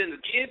Texans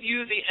give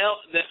you the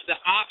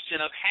option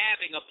of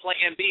having a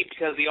plan B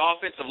because the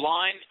offensive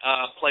line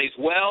plays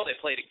well. They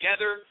play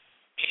together,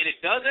 and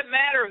it doesn't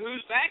matter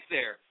who's back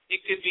there.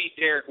 It could be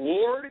Derek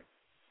Ward.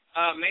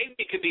 Maybe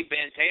it could be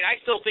Ben Tate.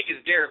 I still think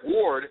it's Derek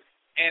Ward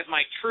as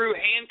my true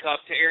handcuff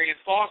to Arian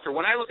Foster.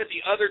 When I look at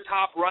the other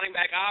top running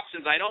back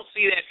options, I don't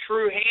see that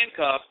true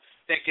handcuff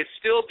that could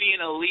still be an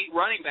elite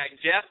running back.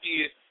 Jeff, do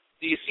you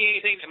see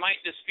anything that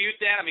might dispute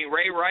that? I mean,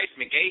 Ray Rice,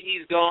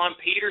 McGahee's gone,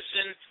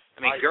 Peterson.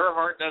 I mean,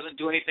 Gerhardt doesn't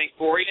do anything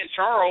for you. And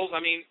Charles,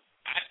 I mean,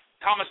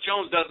 Thomas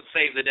Jones doesn't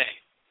save the day.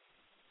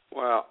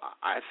 Well,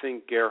 I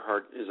think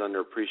Gerhardt is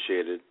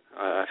underappreciated.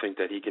 I think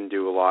that he can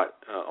do a lot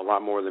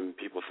more than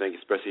people think,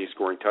 especially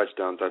scoring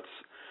touchdowns.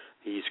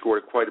 He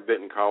scored quite a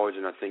bit in college,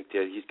 and I think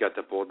that he's got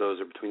the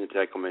bulldozer between the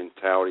tackle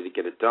mentality to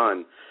get it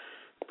done.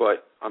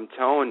 But I'm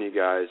telling you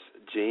guys,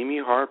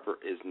 Jamie Harper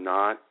is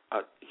not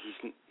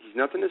he's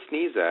nothing to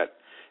sneeze at.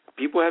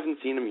 People haven't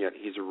seen him yet.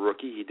 He's a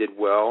rookie. He did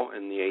well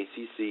in the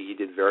ACC. He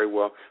did very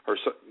well.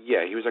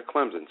 He was at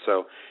Clemson,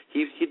 so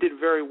he did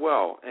very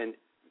well. And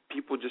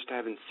people just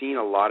haven't seen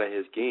a lot of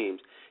his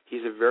games.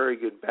 He's a very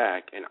good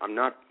back, and I'm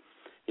not.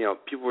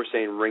 People were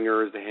saying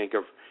Ringer is the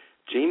handcuff.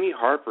 Jamie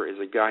Harper is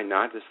a guy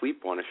not to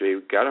sleep on. If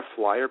you got a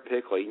flyer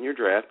pick late in your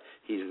draft,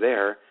 he's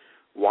there.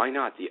 Why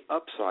not? The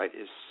upside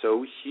is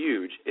so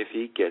huge if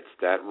he gets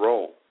that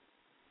role.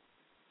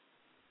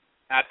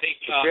 I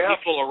think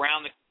people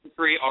around the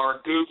country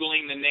are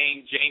Googling the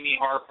name Jamie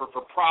Harper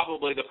for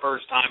probably the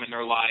first time in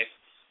their life.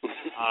 Well,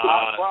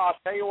 I'll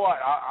tell you what.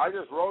 I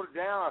just wrote it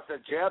down. I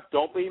said, Jeff,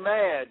 don't be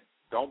mad.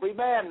 Don't be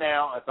mad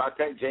now if I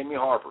take Jamie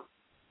Harper.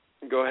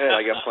 Go ahead.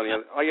 I got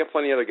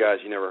plenty of other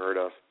guys you never heard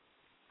of.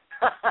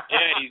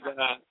 Yeah, he's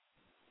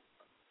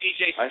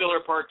DJ Spiller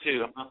Part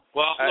 2.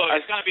 Well, look,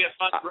 it's going to be a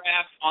fun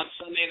draft on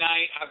Sunday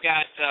night. I've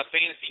got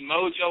Fantasy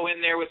Mojo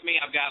in there with me.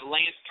 I've got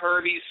Lance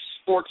Turby,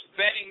 sports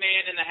betting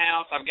man, in the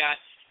house. I've got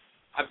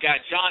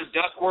John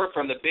Duckworth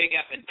from the Big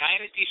F and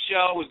Dynasty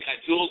Show. We've got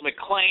Jules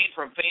McClain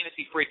from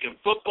Fantasy Freaking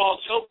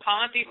Football. Joe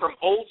Conti from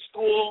Old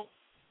School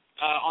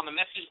on the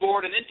message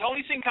board. And then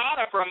Tony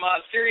Sincata from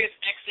Sirius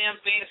XM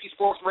Fantasy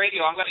Sports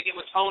Radio. I'm going to get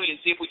with Tony and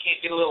see if we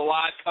can't get a little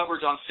live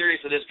coverage on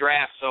Sirius of this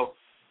draft. So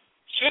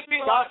should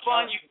be a lot of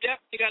fun. You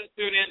definitely got to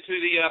tune in to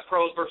the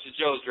Pros versus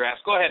Joes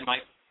drafts. Go ahead,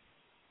 Mike.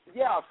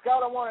 Yeah,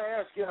 Scott, I want to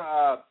ask you,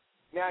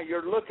 now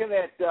you're looking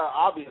at,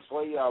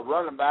 obviously,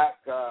 running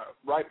back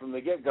right from the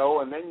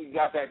get-go, and then you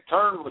got that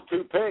turn with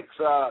 2 picks.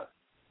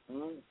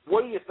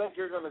 What do you think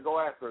you're going to go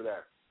after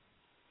there?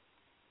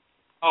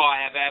 Oh,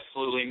 I have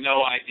absolutely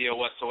no idea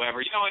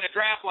whatsoever. In a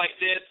draft like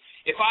this,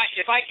 if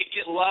I could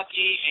get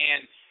lucky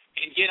and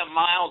get a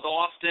Miles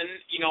Austin,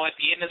 at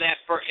the end of that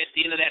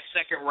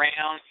second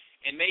round,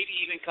 and maybe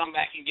even come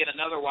back and get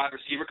another wide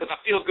receiver, because I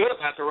feel good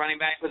about the running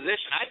back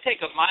position. I'd take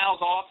a Miles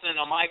Austin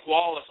and a Mike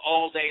Wallace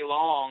all day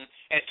long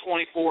at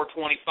 24,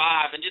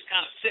 25, and just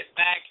kind of sit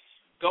back,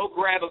 go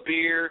grab a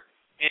beer,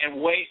 and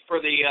wait for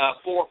the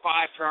 4 or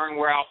 5 turn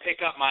where I'll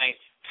pick up my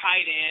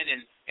tight end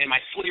and my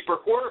sleeper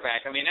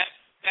quarterback. I mean, that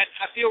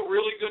I feel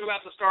really good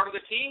about the start of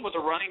the team with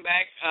a running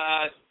back,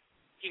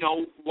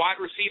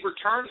 wide receiver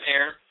turn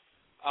there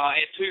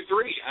at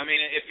 2-3. I mean,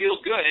 it feels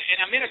good.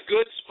 And I'm in a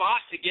good spot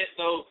to get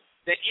the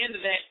end of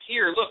that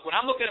tier. Look, when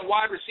I'm looking at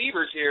wide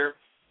receivers here,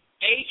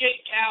 A.J.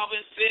 Calvin,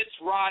 Fitz,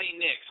 Roddy,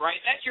 Nix,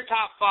 right? That's your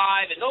top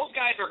 5, and those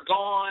guys are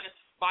gone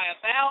by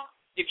about,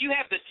 if you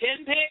have the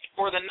 10 pick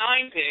or the 9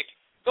 pick,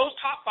 those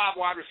top 5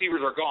 wide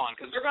receivers are gone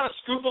because they're going to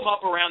scoop them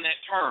up around that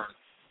turn.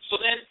 So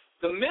then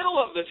the middle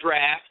of the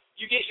draft,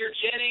 you get your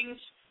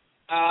Jennings,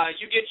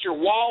 you get your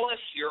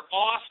Wallace, your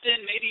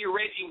Austin, maybe your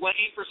Reggie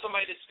Wayne for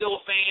somebody that's still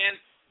a fan,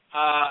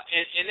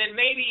 and then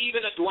maybe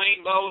even a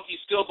Dwayne Bowe if you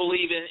still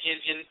believe in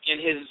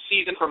his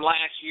season from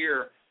last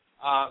year.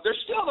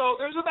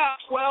 There's about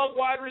 12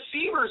 wide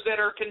receivers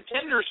that are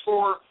contenders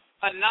for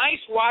a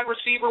nice wide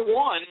receiver 1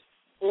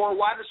 or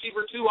wide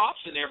receiver 2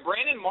 option there.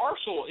 Brandon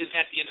Marshall is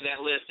at the end of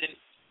that list.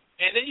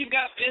 And then you've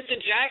got Vincent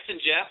Jackson,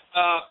 Jeff.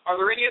 Are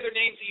there any other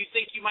names that you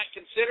think you might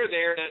consider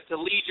there to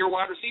lead your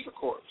wide receiver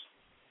corps?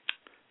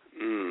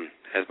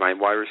 As my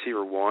wide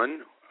receiver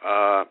 1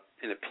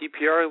 in a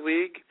PPR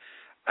league,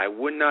 I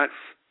wouldn't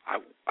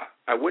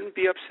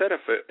be upset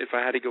if I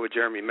had to go with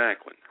Jeremy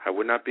Maclin. I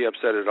would not be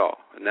upset at all.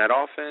 And that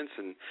offense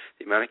and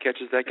the amount of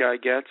catches that guy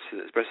gets,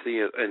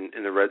 especially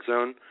in the red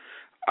zone,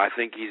 I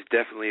think he's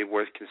definitely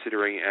worth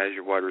considering as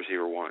your wide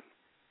receiver 1.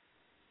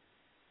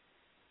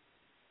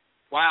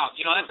 Wow,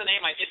 that's a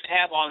name I didn't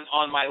have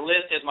on my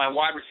list as my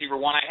wide receiver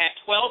 1. I had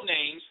 12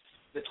 names,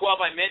 the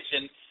 12 I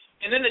mentioned,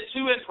 and then the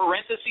 2 in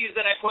parentheses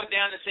that I put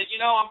down that said,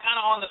 I'm kind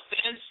of on the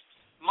fence,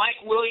 Mike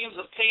Williams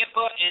of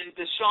Tampa and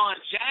Deshaun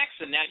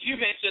Jackson. Now, you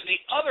mentioned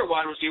the other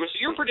wide receiver, so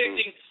you're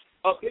predicting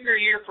a bigger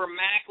year for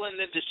Maclin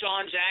than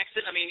Deshaun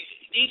Jackson. I mean,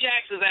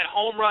 D-Jax is that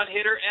home run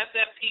hitter.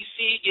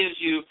 FFPC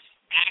gives you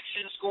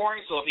action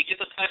scoring, so if he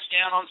gets a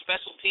touchdown on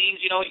special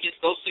teams, he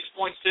gets those 6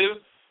 points too.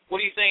 What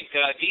do you think,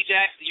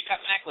 D-Jax? You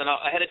got Maclin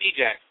ahead of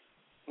D-Jax.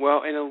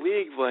 Well, in a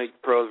league like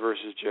Pros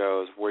versus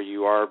Joes, where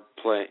you are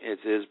playing,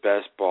 it's his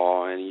best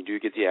ball, and you do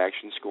get the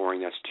action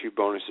scoring, that's 2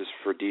 bonuses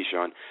for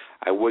Deshaun,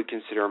 I would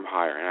consider him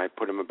higher, and I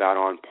put him about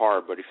on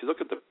par. But if you look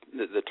at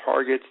the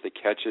targets, the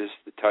catches,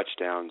 the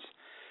touchdowns,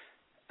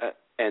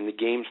 and the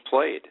games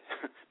played,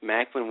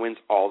 Maclin wins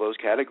all those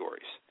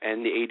categories.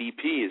 And the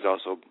ADP is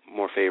also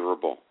more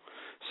favorable.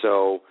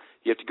 So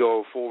you have to go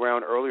a full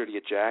round earlier to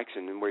get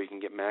Jackson, and where you can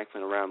get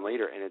Maclin around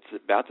later, and it's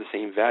about the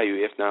same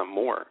value, if not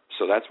more.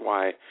 So that's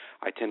why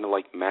I tend to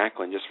like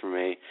Maclin, just from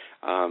a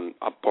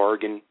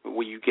bargain,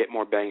 where you get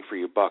more bang for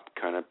your buck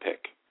kind of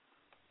pick.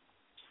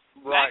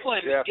 Right,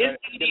 Maclin,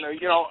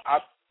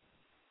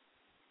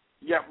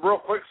 real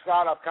quick,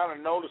 Scott, I've kind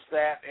of noticed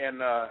that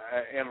in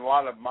a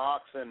lot of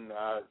mocks and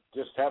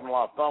just having a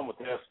lot of fun with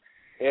this,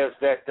 is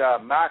that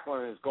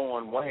Maclin is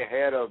going way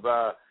ahead of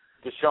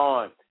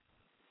Deshaun.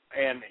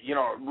 and it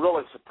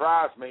really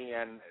surprised me,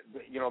 and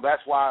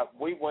that's why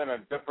we went a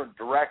different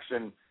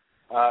direction.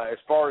 As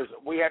far as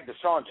we had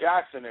Deshaun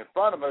Jackson in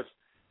front of us,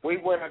 we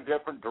went a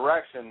different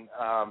direction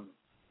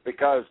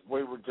because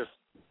we were just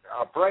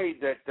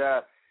afraid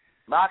that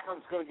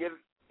Macklin's going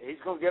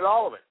to get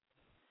all of it.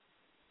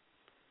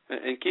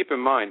 And keep in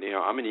mind,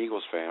 I'm an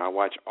Eagles fan. I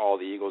watch all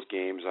the Eagles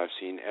games. I've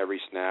seen every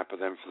snap of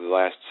them for the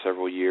last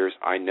several years.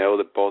 I know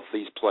that both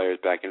these players,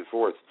 back and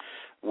forth,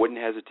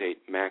 wouldn't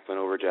hesitate Macklin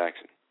over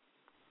Jackson.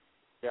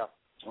 Yeah.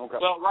 Okay.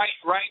 Well, right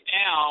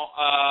now,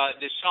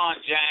 Deshaun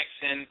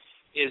Jackson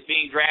is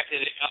being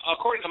drafted,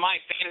 according to my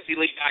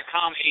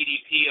FantasyLeague.com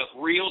ADP of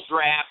real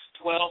drafts,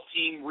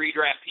 12-team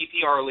redraft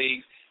PPR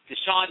leagues.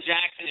 Deshaun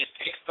Jackson is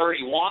picked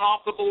 31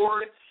 off the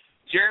board.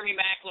 Jeremy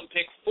Macklin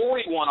picked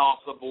 41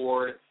 off the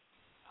board.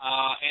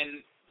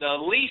 And the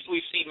least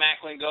we've seen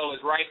Macklin go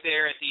is right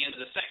there at the end of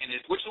the second,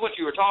 which is what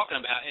you were talking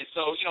about. And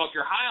so, if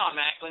you're high on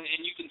Macklin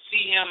and you can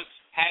see him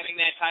having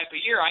that type of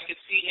year, I could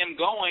see him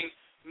going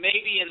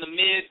maybe in the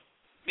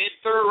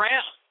mid-third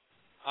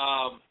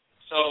round.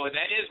 So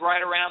that is right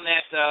around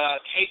that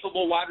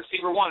capable wide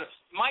receiver one.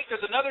 Mike,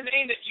 there's another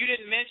name that you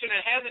didn't mention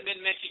and hasn't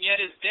been mentioned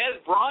yet is Dez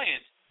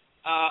Bryant.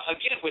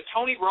 Again, with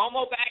Tony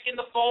Romo back in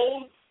the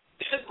fold,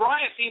 Dez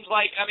Bryant seems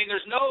like,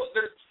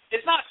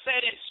 it's not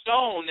set in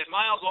stone that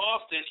Miles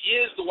Austin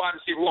is the wide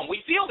receiver one.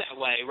 We feel that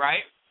way,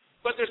 right?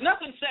 But there's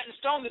nothing set in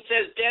stone that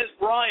says Dez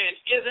Bryant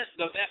isn't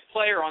the best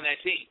player on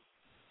that team.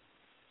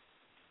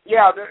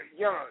 Yeah,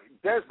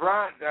 Dez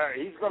Bryant,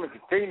 he's going to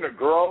continue to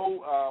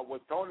grow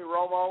with Tony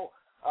Romo.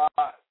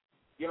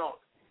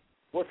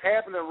 What's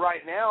happening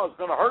right now is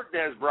going to hurt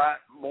Dez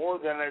Bryant more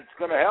than it's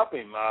going to help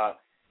him.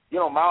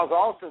 Miles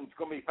Austin's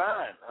going to be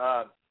fine.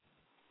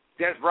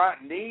 Dez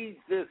Bryant needs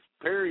this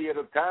period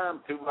of time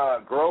to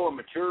grow and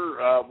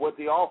mature with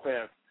the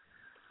offense.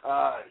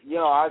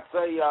 I'd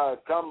say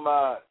come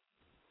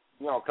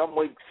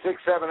week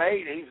 6, 7,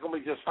 8, he's going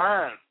to be just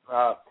fine.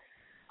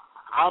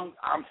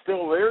 I'm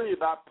still leery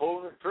about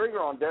pulling the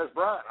trigger on Dez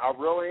Bryant. I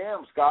really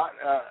am, Scott.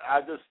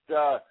 I just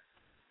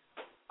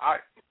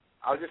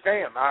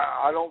am.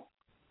 I don't.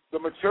 The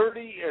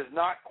maturity is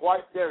not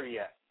quite there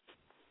yet.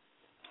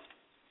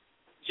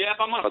 Jeff,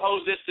 I'm going to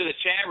pose this to the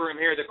chat room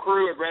here. The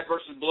crew at Red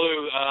versus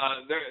Blue,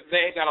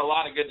 they've got a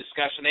lot of good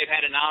discussion. They've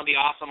had a Nnamdi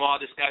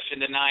Asomugha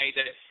discussion tonight.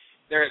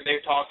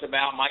 They've talked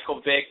about Michael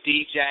Vick,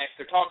 D-Jax.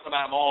 They're talking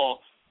about them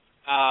all.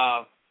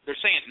 They're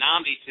saying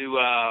Nnamdi to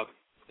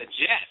the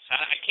Jets.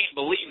 I can't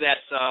believe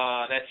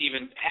that's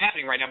even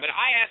happening right now. But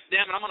I asked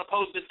them, and I'm going to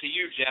pose this to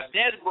you, Jeff.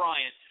 Dez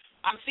Bryant,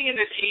 I'm seeing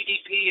this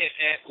ADP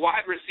at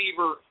wide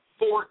receiver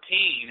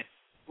 14.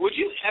 Would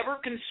you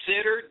ever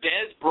consider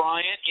Dez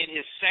Bryant in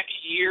his second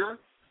year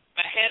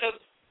ahead of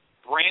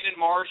Brandon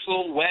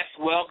Marshall, Wes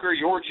Welker,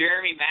 your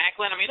Jeremy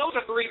Macklin? Those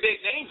are three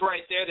big names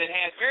right there that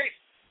had very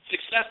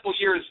successful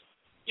years,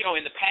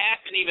 in the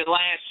past and even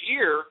last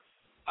year.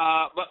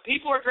 But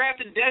people are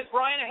drafting Dez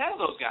Bryant ahead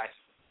of those guys.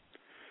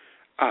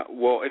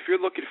 Well, if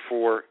you're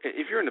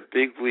in a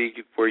big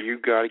league where you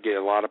got to get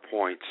a lot of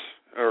points,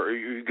 or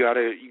you got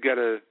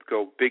to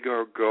go big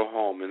or go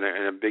home in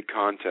a big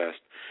contest,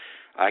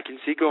 I can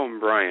see going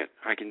Bryant.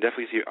 I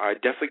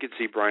definitely could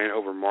see Bryant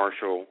over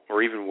Marshall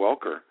or even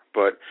Welker.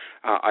 But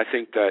I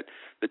think that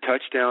the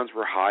touchdowns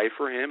were high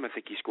for him. I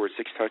think he scored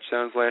 6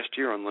 touchdowns last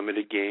year on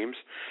limited games,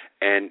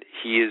 and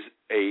he is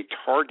a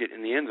target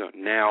in the end zone.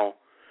 Now,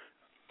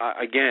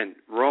 again,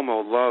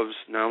 Romo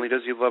not only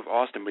does he love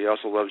Austin, but he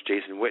also loves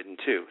Jason Witten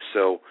too.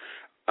 So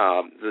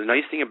the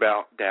nice thing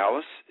about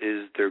Dallas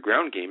is their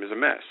ground game is a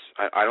mess.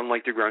 I don't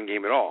like their ground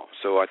game at all.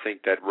 So I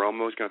think that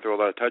Romo is going to throw a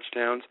lot of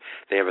touchdowns.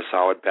 They have a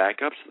solid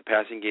backup, so the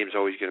passing game is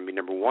always going to be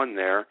number one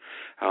there.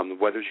 The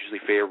weather's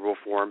usually favorable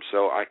for him.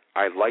 So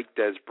I like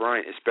Dez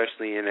Bryant,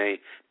 especially in a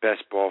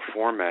best ball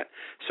format.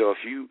 So if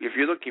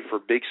you're looking for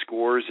big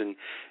scores, and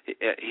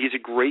he's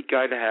a great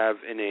guy to have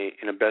in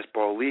a best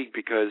ball league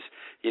because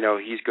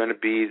he's going to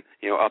be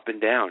up and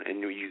down.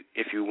 And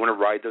if you want to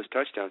ride those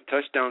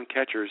touchdown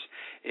catchers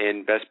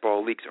in best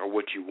ball leagues are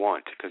what you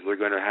want because they're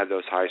going to have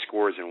those high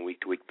scores on a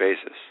week-to-week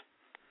basis.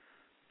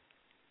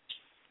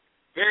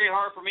 Very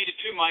hard for me to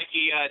do,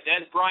 Mikey.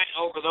 Dez Bryant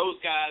over those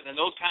guys and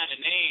those kind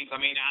of names.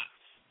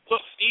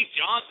 Look, Steve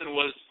Johnson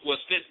was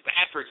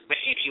Fitzpatrick's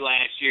baby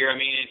last year.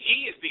 And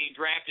he is being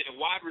drafted at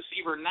wide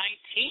receiver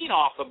 19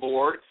 off the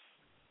board.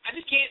 I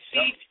just can't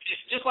see,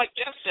 just like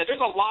Jeff said, there's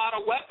a lot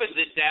of weapons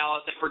in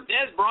Dallas. And for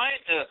Dez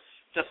Bryant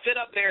to fit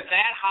up there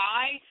that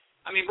high,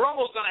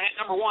 Romo's going to,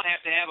 number one,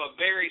 have to have a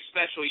very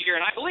special year,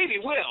 and I believe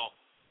he will.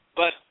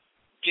 But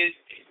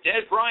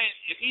Dez Bryant,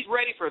 if he's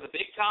ready for the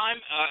big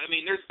time,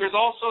 there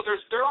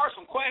are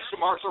some question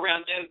marks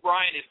around Dez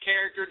Bryant, his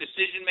character,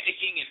 decision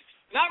making, and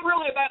not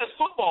really about his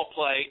football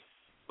play.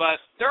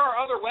 But there are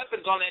other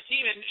weapons on that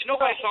team, and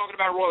nobody's talking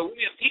about Roy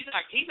Williams. He's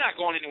not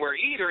going anywhere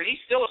either, and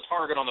he's still a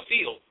target on the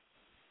field.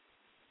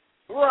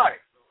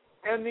 Right,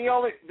 and the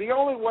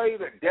only way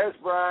that Dez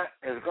Bryant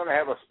is going to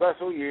have a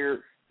special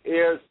year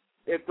is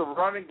if the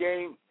running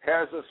game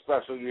has a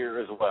special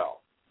year as well.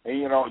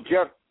 And,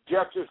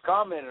 Jeff just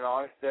commented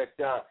on it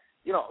that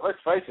let's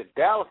face it,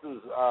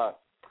 Dallas's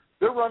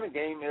their running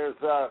game is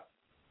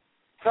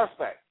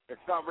suspect.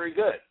 It's not very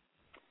good.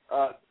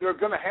 They're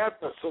going to have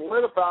to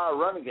solidify a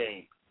running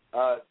game.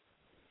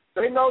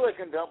 They know they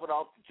can dump it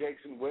off to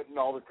Jason Witten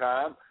all the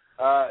time.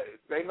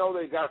 They know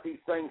they got these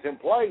things in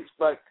place,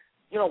 but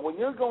when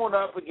you're going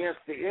up against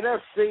the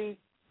NFC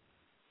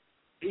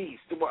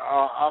East,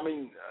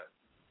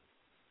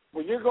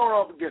 when you're going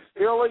up against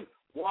Philly,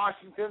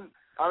 Washington,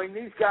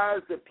 these guys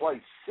that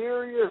play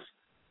serious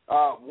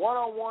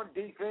one-on-one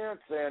defense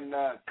and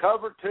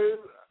cover two,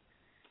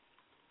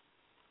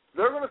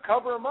 they're going to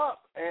cover them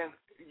up, and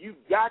you've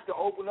got to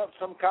open up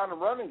some kind of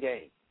running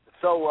game.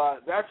 So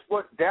that's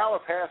what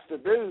Dallas has to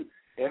do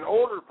in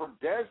order for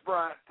Dez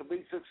Bryant to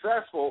be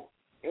successful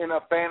in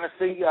a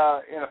fantasy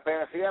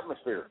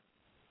atmosphere.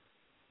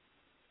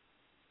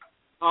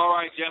 All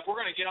right, Jeff,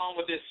 we're going to get on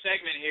with this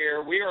segment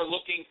here. We are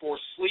looking for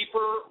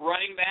sleeper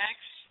running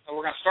backs.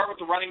 We're going to start with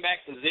the running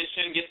back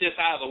position, get this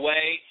out of the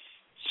way.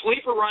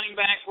 Sleeper running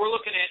backs, we're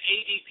looking at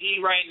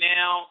ADP right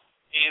now,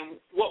 and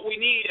what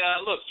we need,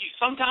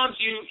 sometimes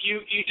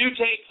you do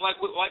take, like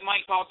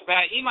Mike talked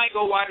about, he might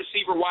go wide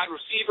receiver,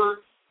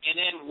 and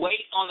then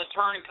wait on the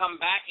turn and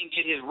come back and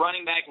get his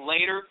running back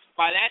later.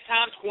 By that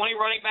time, 20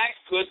 running backs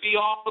could be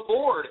off the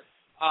board.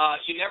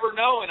 You never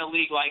know in a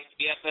league like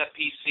the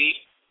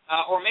FFPC.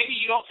 Or maybe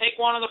you don't take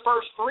one of the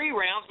first 3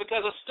 rounds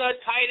because a stud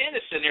tight end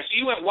is in there. So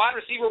you went wide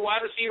receiver,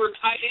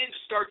 tight end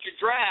to start your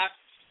draft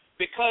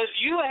because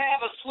you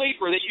have a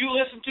sleeper that you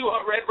listen to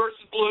on Red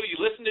versus Blue.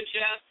 You listen to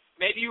Jeff.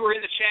 Maybe you were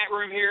in the chat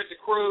room here at the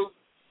Crew,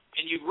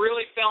 and you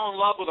really fell in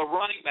love with a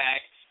running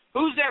back.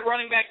 Who's that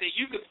running back that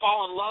you could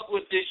fall in love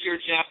with this year,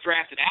 Jeff,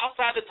 drafted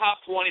outside the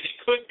top 20 that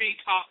could be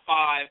top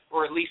 5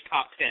 or at least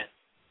top 10?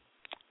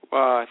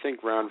 Well, I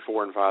think round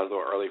 4 and 5 is a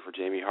little early for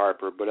Jamie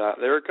Harper, but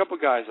there are a couple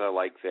guys I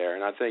like there,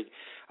 and I think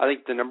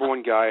the number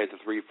one guy at the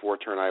 3-4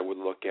 turn I would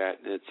look at,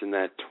 and it's in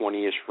that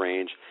 20-ish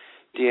range,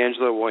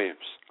 D'Angelo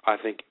Williams. I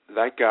think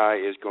that guy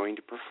is going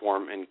to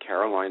perform in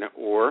Carolina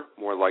or,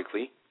 more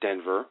likely,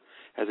 Denver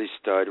as a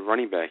stud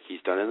running back.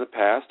 He's done it in the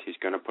past. He's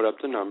going to put up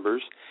the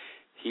numbers.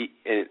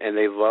 And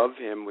they love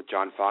him.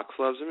 John Fox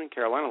loves him, and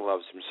Carolina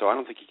loves him. So I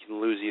don't think he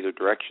can lose either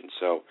direction.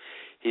 So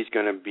he's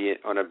going to be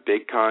on a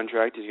big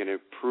contract. He's going to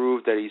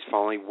prove that he's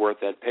finally worth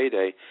that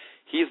payday.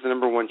 He's the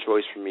number one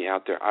choice for me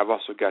out there. I've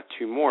also got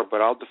 2 more,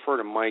 but I'll defer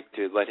to Mike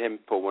to let him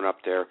put one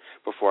up there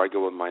before I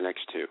go with my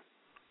next 2.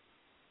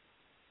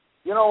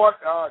 You know what,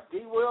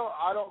 D-Will,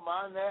 I don't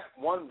mind that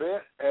one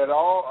bit at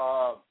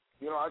all.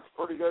 It's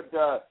pretty good.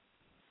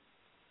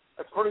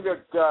 That's pretty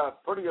good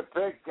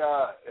pick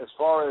as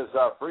far as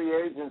free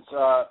agents.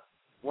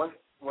 When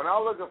I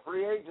look at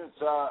free agents,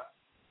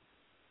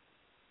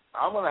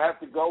 I'm going to have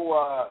to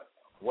go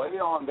way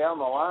on down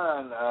the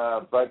line,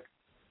 but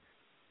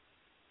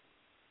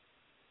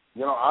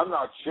I'm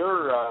not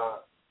sure.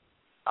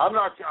 I'm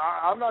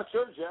not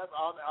sure, Jeff.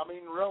 I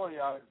mean, really,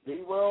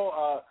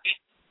 D-Will.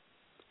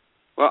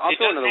 Well, I'll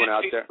throw another one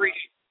out there.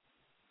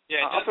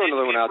 Yeah, I'll throw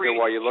another one out there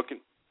while you're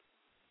looking.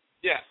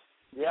 Yeah.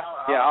 Yeah,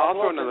 I'll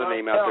throw another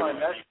name out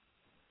there.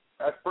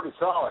 That's pretty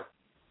solid.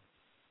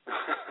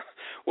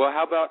 Well,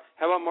 how about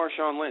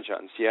Marshawn Lynch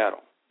out in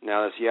Seattle?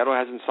 Now, Seattle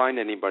hasn't signed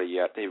anybody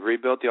yet. They've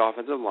rebuilt the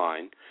offensive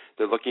line.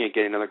 They're looking at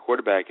getting another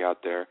quarterback out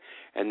there,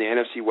 and the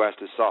NFC West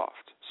is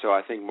soft. So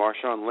I think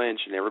Marshawn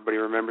Lynch, and everybody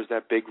remembers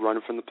that big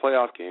run from the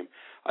playoff game,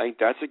 I think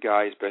that's a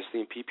guy, especially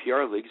in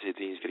PPR leagues, I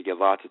think he's going to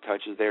get lots of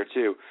touches there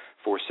too.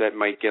 Forsett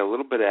might get a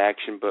little bit of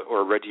action,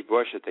 or Reggie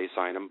Bush if they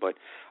sign him, but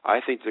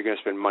I think they're going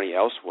to spend money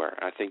elsewhere.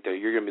 I think that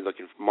you're going to be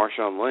looking for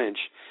Marshawn Lynch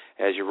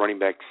as your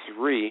running back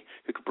 3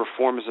 who could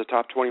perform as a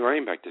top 20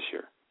 running back this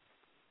year.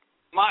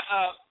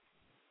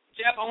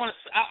 Jeff,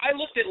 I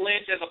looked at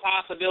Lynch as a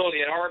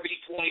possibility at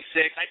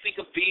RB26. I think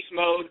of beast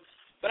mode.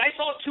 But I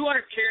saw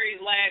 200 carries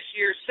last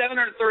year,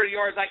 730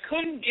 yards. I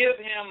couldn't give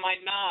him my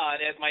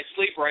nod as my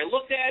sleeper. I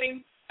looked at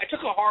him. I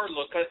took a hard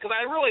look because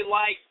I really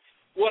liked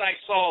what I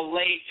saw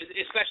late,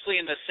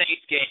 especially in the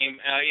Saints game,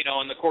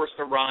 in the course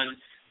of the run.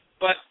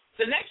 But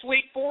the next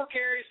week, 4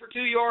 carries for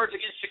 2 yards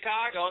against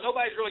Chicago.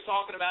 Nobody's really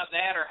talking about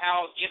that or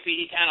how iffy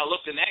he kind of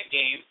looked in that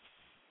game.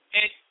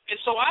 And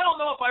so I don't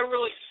know if I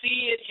really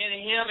see it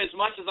in him as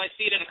much as I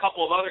see it in a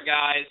couple of other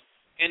guys.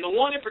 And the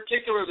one in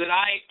particular that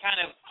I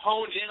kind of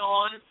honed in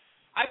on,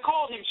 I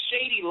called him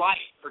Shady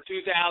Light for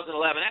 2011.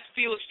 That's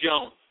Felix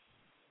Jones.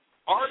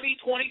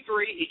 RB23,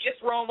 he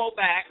gets Romo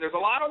back. There's a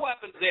lot of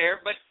weapons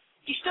there, but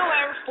he still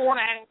averaged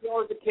 4.5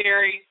 yards a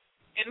carry.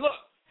 And look,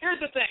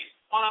 here's the thing.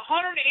 On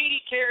 180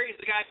 carries,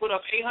 the guy put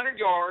up 800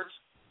 yards,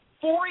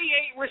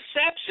 48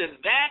 receptions.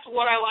 That's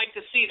what I like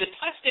to see. The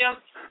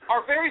touchdowns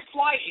are very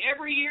flighty.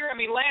 Every year,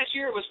 last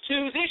year it was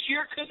 2. This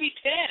year it could be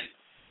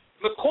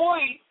 10.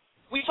 McCoy,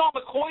 we saw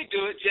McCoy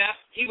do it, Jeff.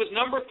 He was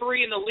number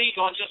 3 in the league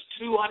on just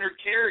 200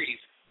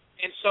 carries.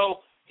 And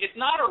so it's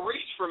not a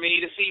reach for me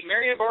to see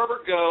Marion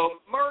Barber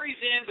go. Murray's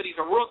in, but he's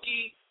a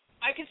rookie.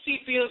 I can see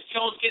Felix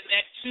Jones getting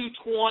that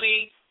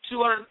 220,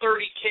 230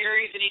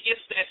 carries, and he gets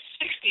that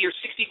 60 or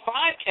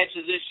 65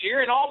 catches this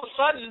year, and all of a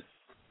sudden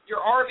your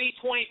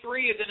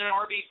RB23 is in an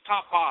RB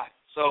top 5.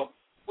 So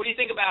What do you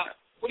think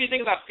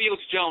about Felix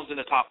Jones in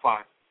the top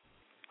 5?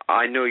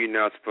 I know you're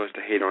not supposed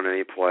to hate on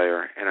any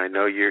player, and I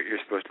know you're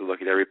supposed to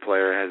look at every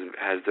player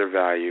has their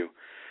value,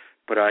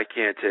 but I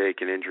can't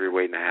take an injury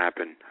waiting to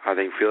happen. I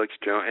think Felix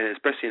Jones, and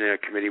especially in a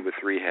committee with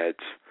 3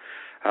 heads,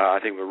 I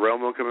think with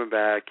Romo coming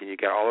back, and you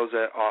got all those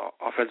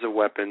offensive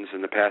weapons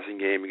in the passing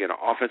game, you got an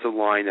offensive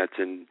line that's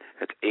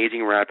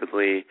aging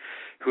rapidly.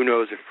 Who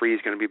knows if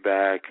Free's going to be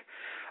back?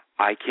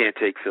 I can't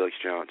take Felix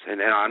Jones,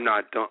 and I'm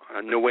not.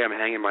 No way I'm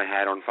hanging my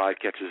hat on 5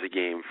 catches a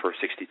game for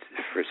 60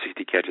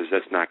 catches.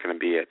 That's not going to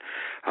be it.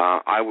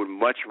 I would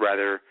much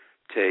rather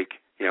take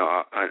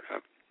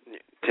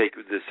take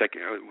the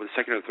second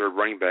or third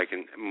running back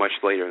and much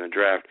later in the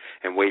draft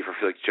and wait for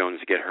Felix Jones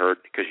to get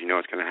hurt because you know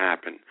it's going to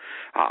happen.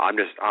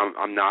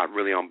 I'm not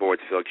really on board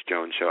with Felix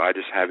Jones, so I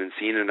just haven't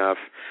seen enough.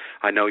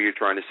 I know you're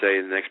trying to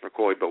say the next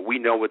McCoy, but we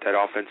know what that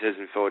offense is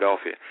in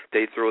Philadelphia.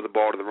 They throw the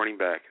ball to the running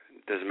back.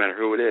 It doesn't matter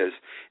who it is.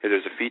 If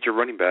there's a feature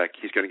running back,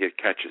 he's going to get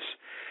catches.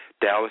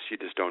 Dallas, you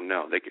just don't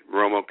know.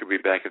 Romo could be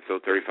back and throw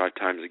 35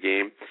 times a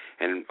game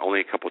and only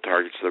a couple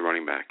targets to the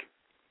running back.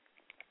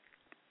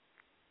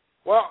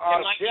 Well,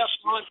 Jeff,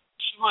 Shonn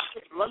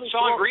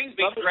Greene's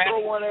being drafted.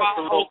 Throw one at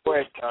you real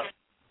quick.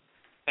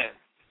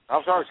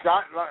 I'm sorry,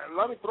 Scott.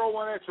 Let me throw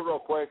one at you real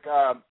quick.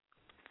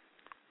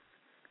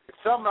 It's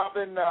something I've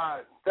been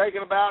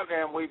thinking about,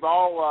 and we've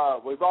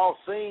all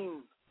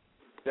seen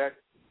that.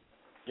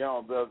 You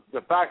know,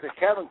 the fact that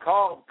Kevin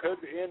Kolb could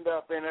end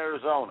up in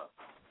Arizona.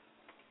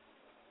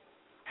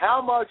 How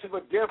much of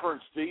a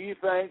difference do you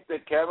think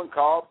that Kevin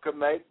Kolb could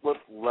make with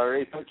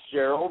Larry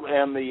Fitzgerald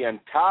and the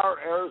entire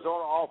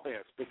Arizona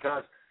offense?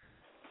 Because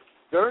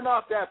they're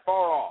not that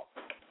far off.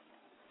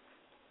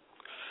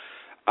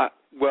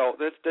 Well,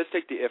 let's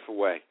take the if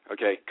away.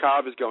 Okay,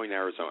 Kolb is going to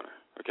Arizona.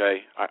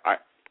 Okay,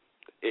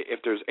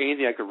 if there's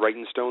anything I could write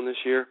in stone this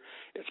year,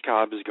 it's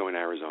Kolb is going to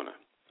Arizona.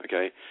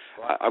 Okay,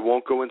 wow. I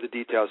won't go into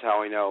details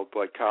how I know,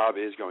 but Kolb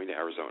is going to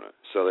Arizona.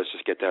 So let's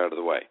just get that out of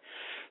the way.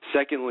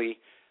 Secondly,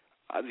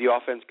 the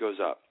offense goes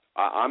up.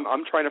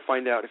 I'm trying to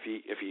find out if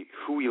he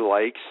who he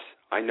likes.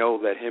 I know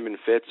that him and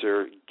Fitz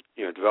are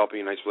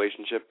developing a nice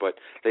relationship, but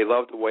they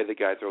love the way the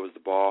guy throws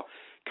the ball.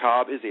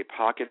 Kolb is a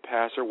pocket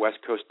passer, West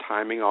Coast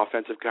timing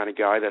offensive kind of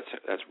guy.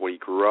 That's what he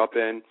grew up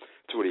in.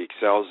 That's what he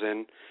excels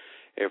in.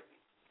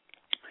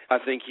 I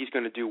think he's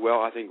going to do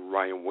well. I think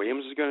Ryan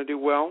Williams is going to do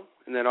well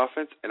in that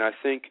offense. And I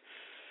think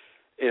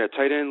in a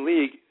tight end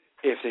league,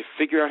 if they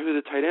figure out who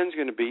the tight end is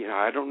going to be, and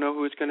I don't know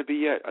who it's going to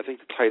be yet, I think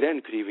the tight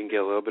end could even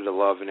get a little bit of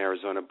love in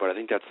Arizona, but I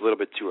think that's a little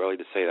bit too early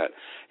to say that.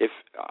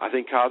 I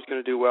think Kolb's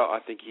going to do well. I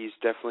think he's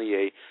definitely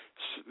a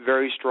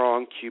very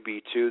strong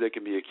QB2 that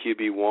can be a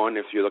QB1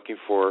 if you're looking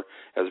for,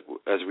 as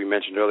we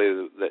mentioned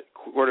earlier, the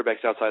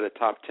quarterbacks outside the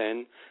top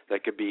 10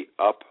 that could be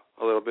up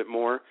a little bit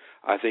more.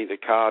 I think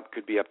that Kolb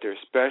could be up there,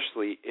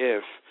 especially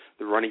if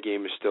the running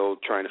game is still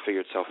trying to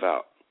figure itself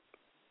out.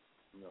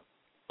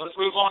 Let's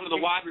move on to the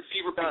wide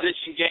receiver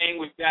position, gang.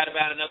 We've got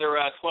about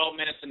another 12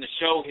 minutes in the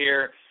show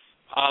here.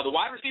 The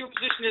wide receiver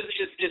position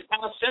is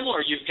kind of similar.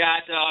 You've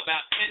got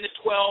about 10 to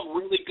 12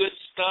 really good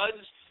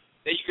studs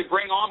that you could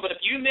bring on, but if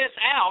you miss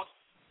out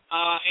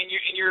and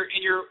you're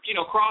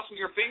crossing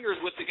your fingers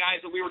with the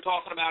guys that we were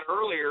talking about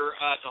earlier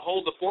to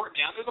hold the fort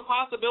down, there's a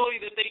possibility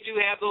that they do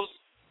have those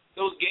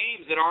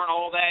games that aren't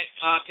all that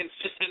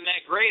consistent and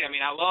that great. I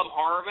mean, I love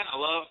Harvin. I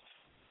love,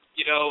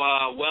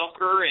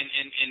 Welker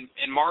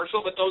and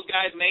Marshall, but those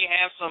guys may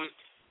have some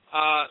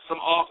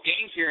off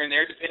games here and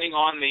there, depending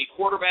on the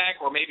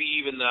quarterback or maybe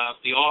even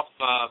the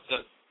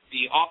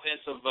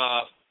offensive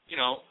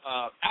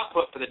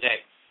output for the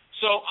day.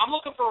 So I'm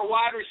looking for a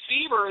wide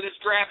receiver that's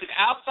drafted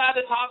outside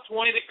the top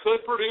 20 that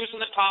could produce in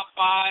the top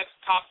 5,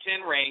 top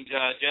 10 range.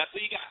 Jeff,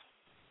 who you got?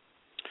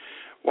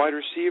 Wide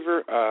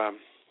receiver.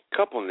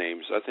 Couple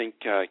names. I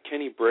think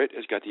Kenny Britt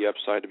has got the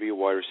upside to be a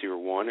wide receiver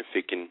 1 if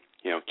he can,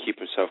 keep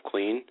himself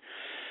clean.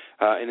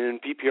 And in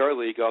PPR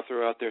league, I'll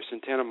throw out there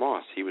Santana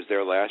Moss. He was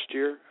there last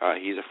year.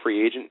 He's a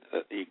free agent.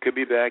 He could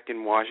be back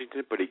in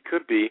Washington, but he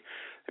could be.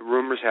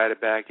 Rumors had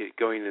it back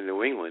going to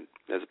New England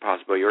as a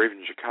possibility, or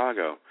even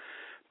Chicago.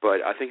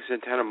 But I think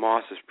Santana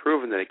Moss has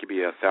proven that he could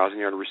be a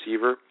 1,000-yard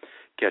receiver,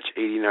 catch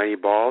 80, 90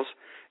 balls,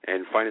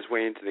 and find his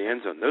way into the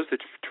end zone. Those are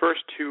the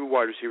first 2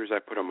 wide receivers I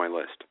put on my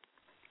list.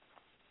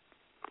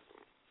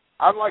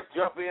 I'd like to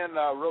jump in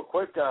real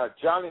quick.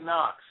 Johnny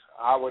Knox.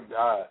 I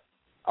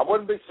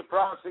wouldn't be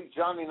surprised to see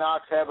Johnny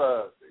Knox have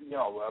a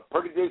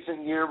pretty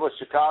decent year with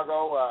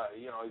Chicago.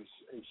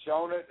 He's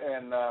shown it,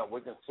 and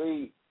we can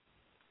see,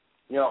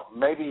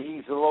 maybe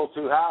he's a little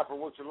too high for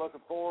what you're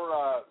looking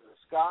for,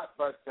 Scott.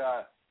 But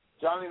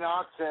Johnny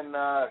Knox and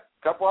a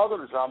couple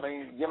others. I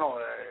mean,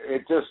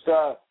 it just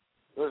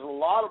there's a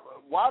lot of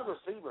wide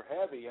receiver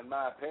heavy in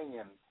my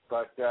opinion.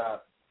 But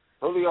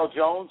Julio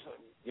Jones.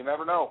 You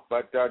never know.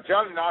 But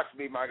Johnny Knox would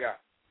be my guy.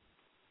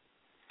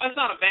 That's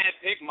not a bad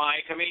pick,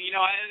 Mike. I mean,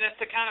 that's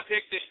the kind of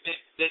pick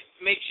that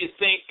makes you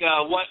think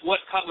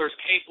what Cutler's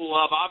capable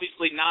of.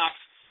 Obviously, Knox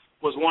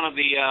was one of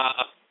the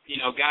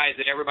guys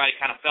that everybody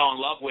kind of fell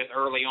in love with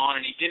early on,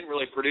 and he didn't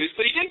really produce.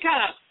 But he did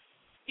kind of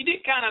he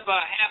did kind of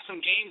have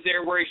some games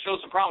there where he showed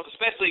some problems,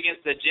 especially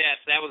against the Jets.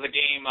 That was a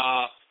game.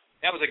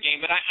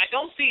 But I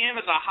don't see him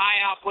as a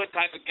high output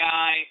type of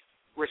guy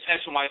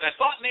reception-wise. I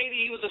thought maybe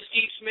he was a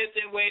Steve Smith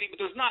in waiting, but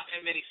there's not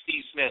that many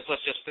Steve Smiths.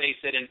 Let's just face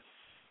it. And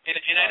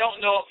I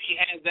don't know if he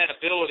has that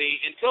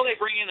ability until they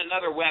bring in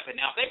another weapon.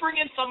 Now, if they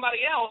bring in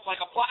somebody else, like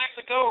a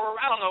Plaxico, or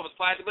I don't know if it's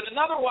Plaxico, but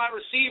another wide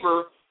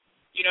receiver,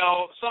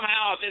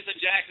 somehow Vincent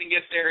Jackson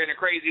gets there in a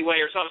crazy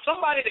way or something,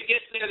 somebody that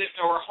gets there,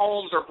 or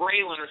Holmes or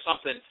Braylon or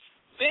something,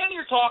 then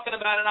you're talking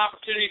about an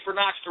opportunity for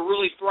Knox to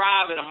really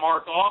thrive in a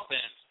marked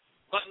offense.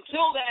 But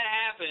until that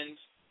happens,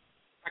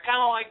 I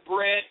kind of like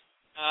Brett.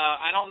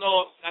 I don't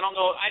know.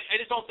 I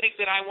just don't think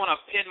that I want to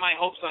pin my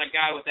hopes on a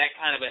guy with that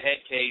kind of a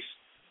head case.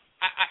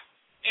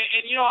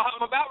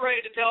 I'm about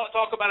ready to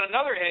talk about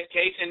another head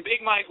case in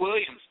Big Mike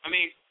Williams. I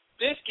mean,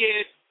 this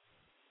kid,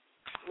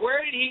 where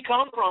did he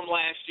come from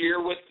last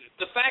year with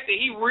the fact that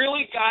he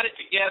really got it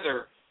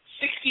together?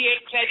 68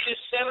 catches,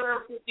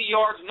 750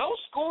 yards, no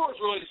scores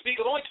really to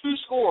speak of, only 2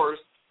 scores.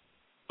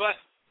 But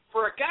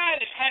for a guy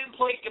that hadn't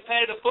played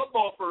competitive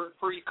football for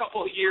a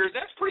couple of years,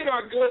 that's pretty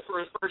darn good for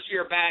his first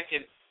year back.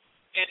 And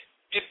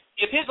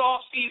if his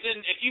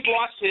off-season, if you've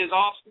watched his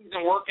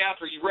off-season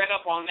workouts or you read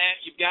up on that,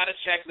 you've got to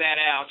check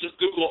that out. Just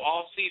Google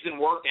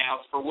off-season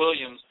workouts for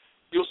Williams.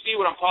 You'll see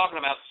what I'm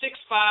talking about.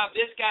 6'5",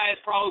 this guy is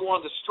probably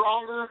one of the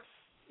stronger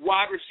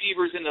wide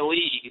receivers in the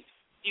league.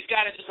 He's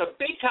got just a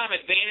big-time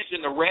advantage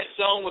in the red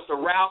zone with the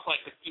routes, like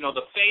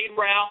the fade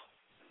route.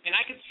 And I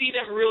can see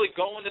them really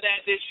going to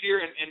that this year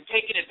and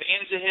taking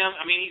advantage of him.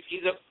 I mean,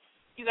 he's a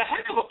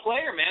heck of a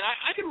player, man.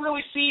 I could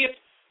really see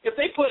if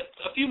they put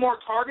a few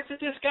more targets at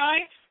this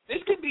guy, this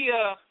could be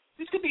a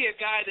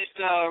guy that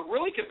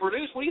really could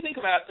produce. What do you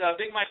think about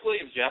Big Mike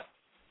Williams, Jeff?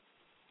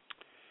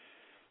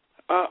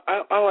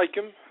 I like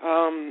him.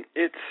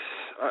 It's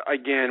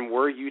again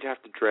where you'd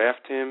have to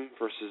draft him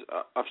versus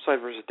upside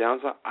versus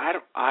downside.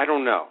 I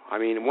don't know. I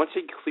mean, once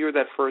they clear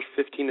that first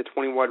 15 to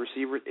 20 wide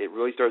receiver, it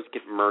really starts to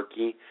get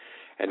murky.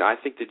 And I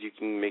think that you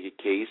can make a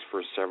case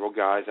for several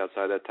guys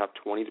outside that top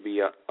 20 to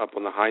be up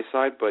on the high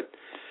side, but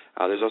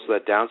there's also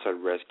that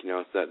downside risk.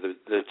 It's that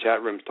the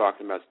chat room's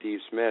talking about Steve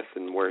Smith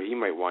and where he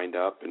might wind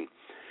up, and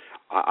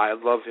I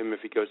love him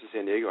if he goes to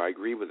San Diego. I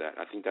agree with that.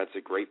 I think that's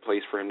a great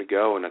place for him to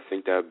go, and I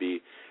think that would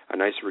be a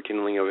nice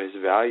rekindling of his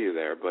value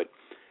there. But,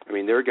 I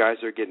mean, there are guys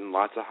that are getting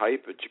lots of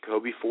hype. But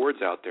Jacoby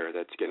Ford's out there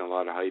that's getting a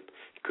lot of hype.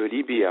 Could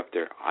he be up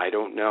there? I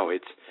don't know.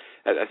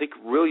 I think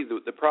really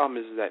the problem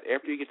is that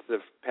after you get to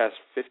the past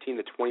 15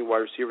 to 20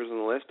 wide receivers on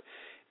the list,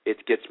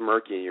 it gets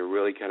murky, and you're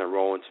really kind of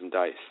rolling some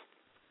dice.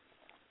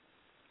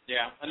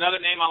 Yeah, another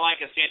name I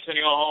like is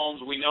Santonio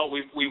Holmes. We know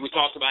we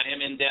talked about him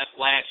in depth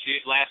last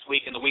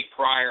week and the week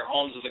prior.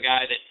 Holmes is a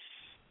guy that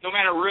no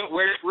matter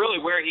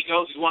where he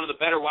goes, he's one of the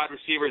better wide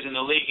receivers in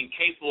the league and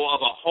capable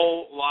of a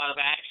whole lot of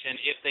action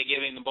if they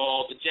give him the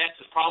ball. The Jets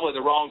is probably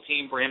the wrong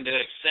team for him to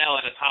excel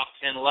at a top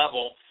 10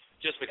 level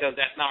just because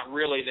that's not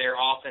really their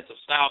offensive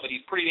style, but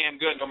he's pretty damn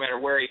good no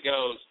matter where he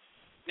goes.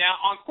 Now,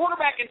 on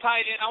quarterback and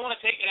tight end, I want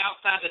to take it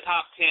outside the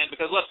top 10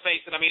 because let's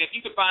face it, I mean, if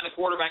you could find a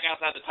quarterback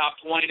outside the top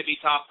 20 to be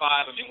top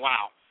 5, I mean,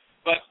 wow.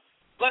 But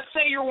let's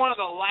say you're one of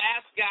the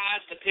last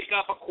guys to pick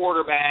up a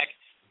quarterback.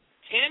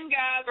 10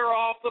 guys are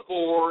off the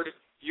board.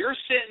 You're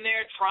sitting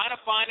there trying to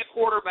find a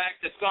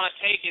quarterback that's going to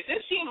take it.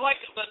 This seems like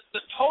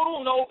the total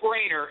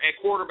no-brainer at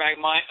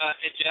quarterback,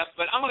 Jeff,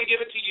 but I'm going to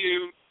give it to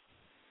you.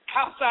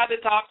 Outside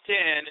the top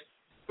 10,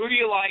 who do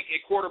you like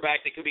at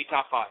quarterback that could be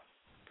top 5?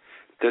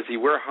 Does he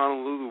wear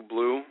Honolulu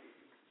blue?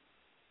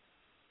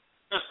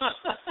 Is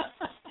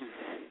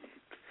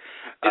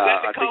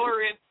that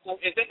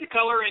the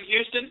color in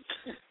Houston?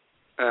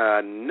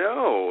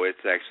 No,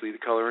 it's actually the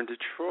color in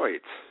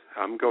Detroit.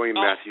 I'm going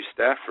Matthew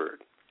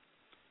Stafford.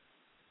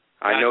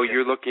 I know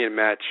you're looking at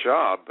Matt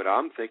Schaub, but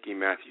I'm thinking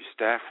Matthew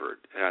Stafford.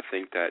 And I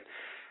think that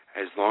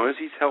as long as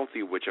he's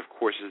healthy, which of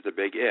course is the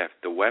big if,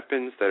 the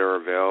weapons that are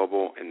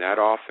available in that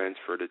offense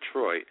for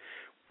Detroit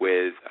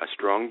with a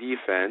strong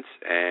defense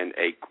and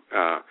a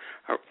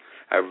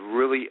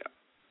really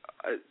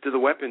the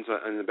weapons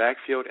in the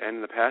backfield and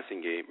in the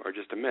passing game are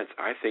just immense.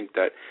 I think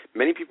that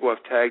many people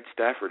have tagged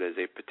Stafford as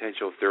a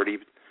potential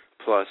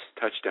 30-plus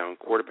touchdown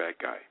quarterback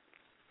guy.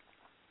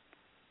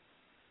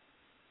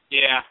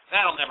 Yeah,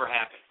 that'll never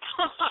happen.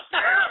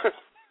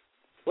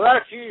 Well,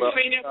 that's huge. I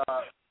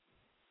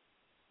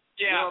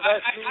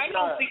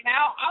don't see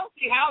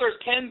how there's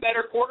 10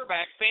 better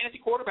fantasy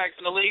quarterbacks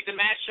in the league than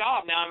Matt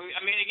Schaub. Now, I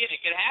mean, again,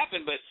 it could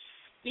happen, but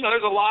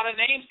there's a lot of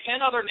names,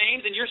 10 other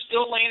names, and you're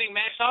still landing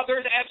Matt Schaub.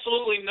 There's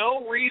absolutely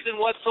no reason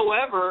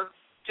whatsoever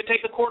to take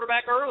the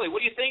quarterback early.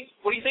 What do you think?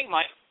 What do you think,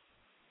 Mike?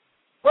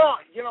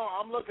 Well,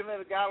 I'm looking at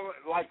a guy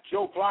like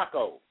Joe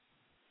Flacco.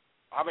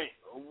 I mean,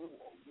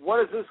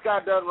 what has this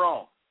guy done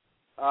wrong?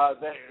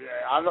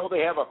 I know they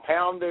have a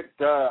pounded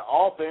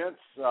offense,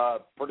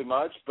 pretty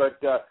much,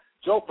 but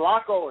Joe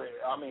Flacco,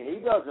 I mean, he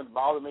doesn't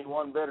bother me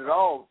one bit at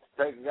all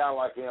to take a guy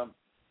like him.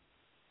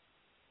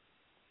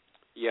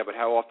 Yeah, but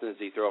how often does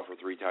he throw for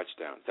 3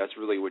 touchdowns? That's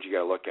really what you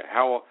got to look at.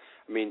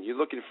 You're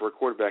looking for a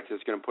quarterback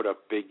that's going to put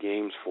up big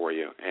games for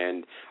you.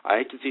 And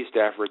I can see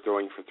Stafford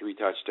throwing for 3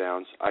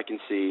 touchdowns. I can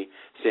see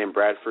Sam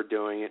Bradford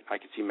doing it. I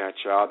can see Matt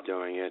Schaub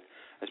doing it,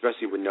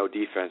 especially with no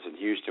defense in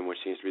Houston, which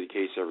seems to be the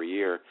case every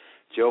year.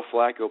 Joe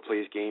Flacco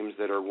plays games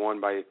that are won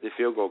by the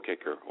field goal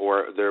kicker,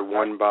 or they're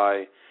won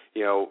by,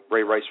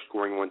 Ray Rice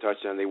scoring 1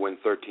 touchdown, they win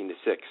 13-6.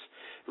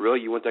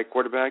 Really, you want that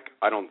quarterback?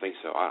 I don't think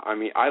so.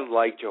 I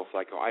like Joe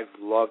Flacco. I've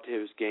loved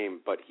his game,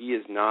 but he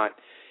is not.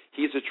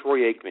 He's a Troy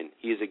Aikman.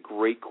 He is a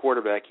great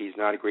quarterback. He's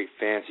not a great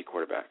fantasy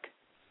quarterback.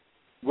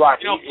 Right.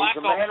 He's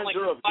a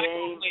manager of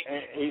game.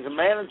 He's a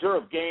manager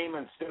of game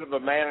instead of a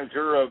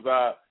manager of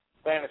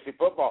fantasy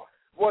football,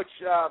 which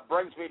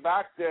brings me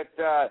back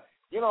that,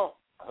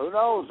 who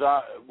knows,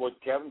 with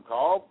Kevin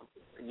Kolb,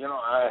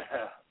 I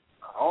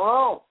don't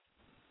know.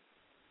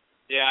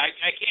 Yeah,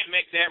 I can't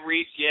make that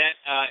reach yet.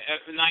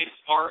 A nice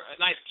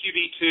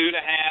QB2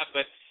 to have,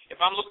 but if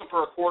I'm looking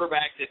for a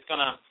quarterback that's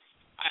gonna,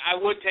 I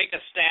would take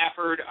a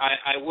Stafford.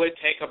 I would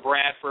take a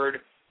Bradford,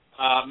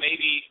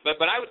 maybe,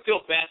 but I would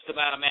feel best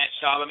about a Matt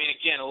Schaub.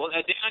 Again, a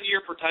down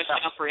year for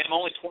touchdowns for him,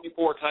 only 24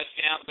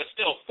 touchdowns, but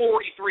still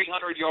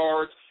 4,300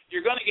 yards.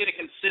 You're going to get a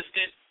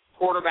consistent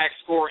quarterback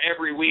score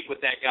every week with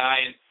that guy,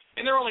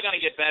 and they're only going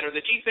to get better.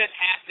 The defense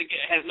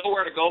has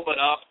nowhere to go but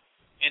up.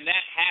 And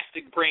that has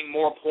to bring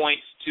more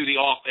points to the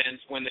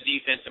offense when the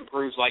defense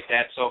improves like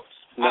that. So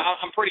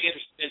I'm pretty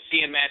interested in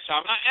seeing Matt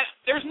Schaub.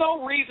 There's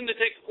no reason to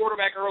take the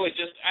quarterback early.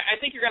 I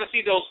think you're going to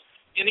see those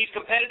in these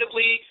competitive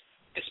leagues,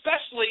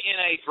 especially in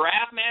a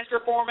draft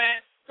master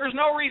format. There's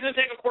no reason to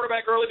take a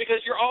quarterback early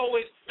because you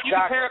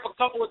can pair up a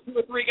couple of 2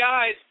 or 3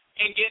 guys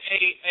and get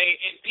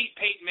and beat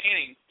Peyton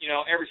Manning,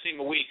 every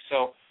single week.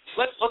 So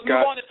let's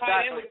move on to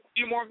tight end. We have a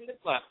few more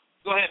minutes left.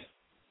 Go ahead.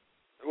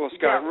 Well,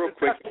 Scott, real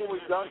quick. That's what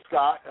we've done,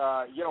 Scott.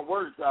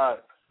 We're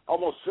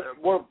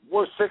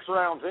 6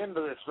 rounds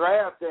into this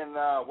draft, and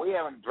we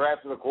haven't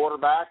drafted a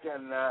quarterback,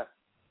 and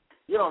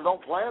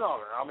don't plan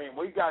on it.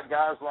 We've got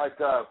guys like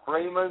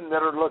Freeman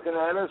that are looking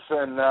at us,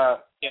 and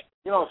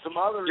some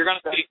others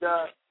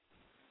that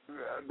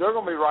they're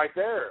going to be right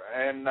there.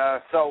 And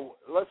so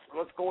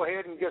let's go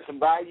ahead and get some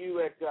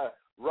value at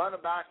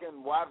running back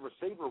and wide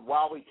receiver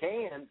while we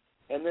can.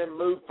 And then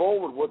move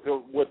forward with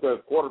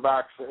the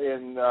quarterbacks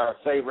in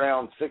say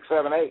round 6,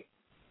 7, 8.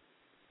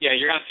 Yeah,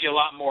 you're going to see a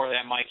lot more of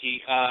that, Mikey.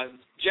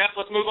 Jeff,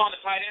 let's move on to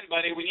tight end,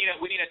 buddy. We need a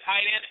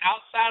tight end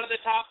outside of the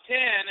top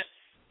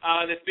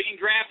 10 that's being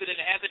drafted and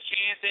has a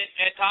chance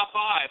at top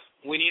 5.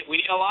 We need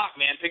a lock,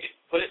 man.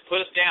 Put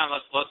us down.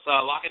 Let's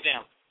lock it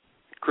down.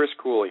 Chris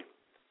Cooley.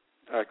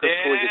 That's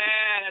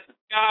the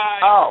guy.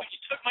 Oh. You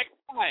took my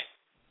guy.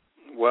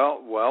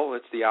 Well,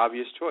 it's the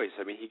obvious choice.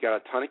 He got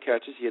a ton of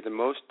catches. He had the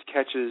most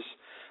catches.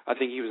 I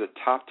think he was a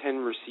top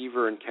 10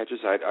 receiver in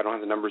catches. I don't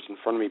have the numbers in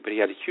front of me, but he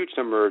had a huge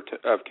number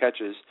of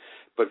catches,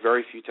 but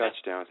very few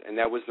touchdowns. And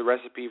that was the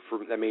recipe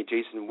that made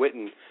Jason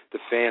Witten the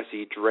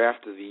fantasy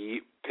draft of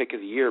the pick of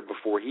the year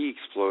before he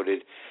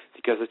exploded,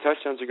 because the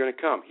touchdowns are going to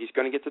come. He's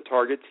going to get the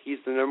targets. He's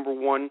the number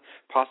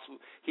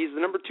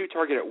 2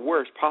 target at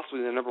worst,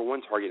 possibly the number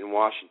 1 target in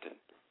Washington.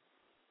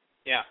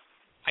 Yeah.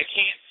 I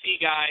can't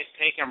see guys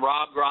taking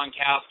Rob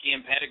Gronkowski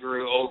and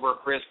Pettigrew over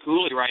Chris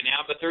Cooley right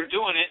now, but they're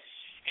doing it.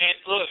 And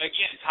look,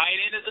 again, tight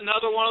end is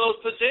another one of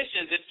those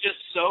positions. It's just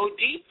so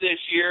deep this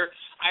year.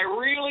 I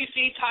really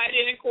see tight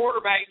end and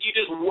quarterback. You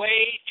just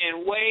wait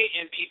and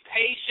be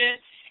patient,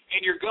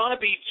 and you're going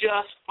to be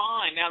just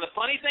fine. Now, the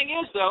funny thing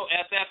is, though,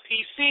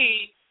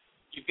 FFPC,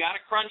 you've got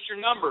to crunch your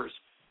numbers.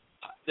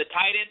 The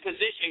tight end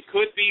position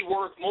could be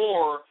worth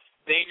more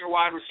than your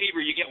wide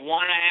receiver. You get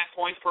 1.5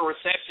 points per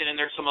reception, and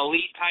there's some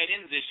elite tight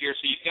ends this year.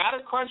 So you've got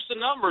to crunch the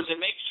numbers and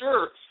make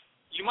sure.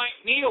 You might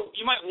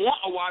want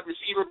a wide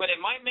receiver, but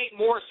it might make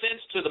more sense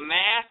to the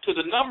math, to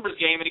the numbers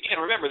game. And again,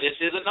 remember, this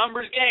is a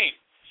numbers game.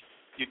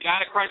 You've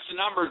got to crunch the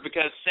numbers,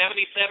 because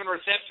 77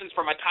 receptions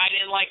from a tight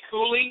end like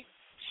Cooley,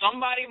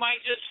 somebody might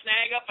just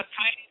snag up a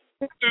tight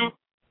end 2.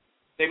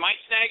 They might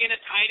snag in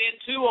a tight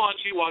end 2 on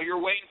you while you're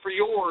waiting for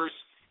yours.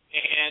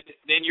 And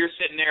then you're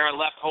sitting there and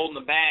left holding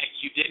the bag.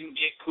 You didn't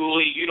get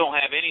Cooley. You don't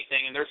have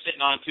anything, and they're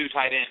sitting on 2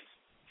 tight ends.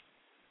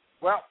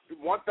 Well,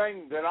 one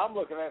thing that I'm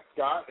looking at,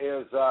 Scott,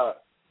 is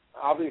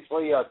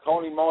obviously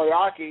Tony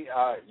Moriarty.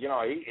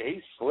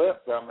 He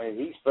slipped.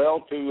 He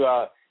fell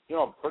to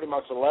pretty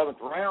much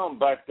 11th round.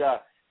 But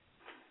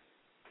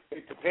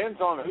it depends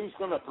on who's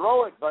going to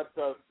throw it. But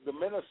the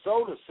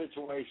Minnesota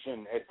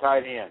situation at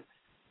tight end,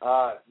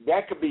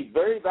 that could be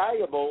very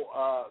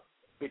valuable.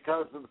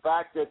 Because of the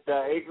fact that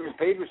Adrian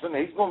Peterson,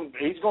 he's going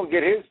to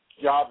get his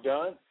job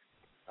done,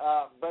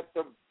 but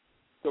the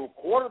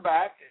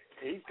quarterback,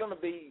 he's going to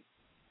be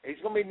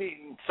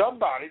needing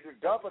somebody to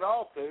dump it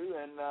off to,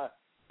 and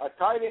a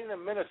tight end in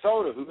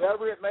Minnesota,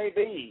 whoever it may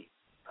be,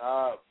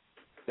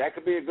 that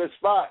could be a good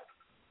spot.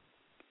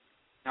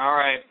 All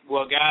right.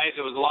 Well, guys,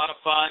 it was a lot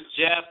of fun.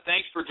 Jeff,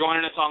 thanks for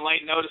joining us on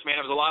late notice, man.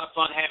 It was a lot of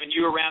fun having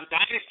you around.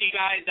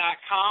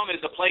 DynastyGuys.com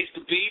is the place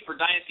to be for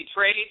Dynasty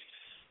trades.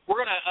 we're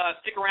going to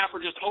stick around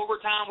for just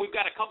overtime. We've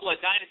got a couple of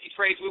dynasty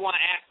trades we want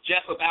to ask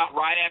Jeff about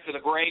right after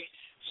the break.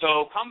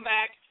 So come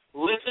back,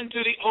 listen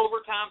to the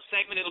overtime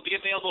segment. It'll be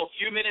available a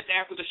few minutes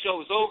after the show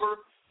is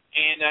over,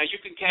 and you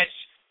can catch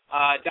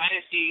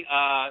Dynasty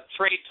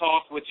Trade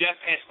Talk with Jeff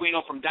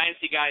Pasquino from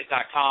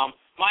dynastyguys.com.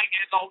 Mike,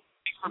 as always,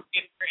 thanks for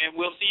being here, and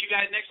we'll see you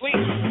guys next week.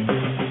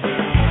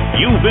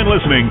 You've been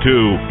listening to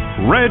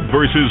Red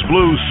vs.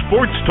 Blue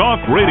Sports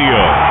Talk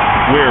Radio,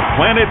 where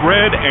Planet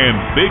Red and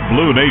Big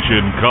Blue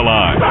Nation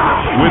collide.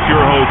 With your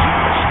hosts,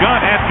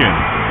 Scott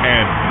Atkins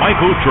and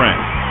Michael Trent.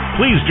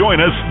 Please join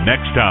us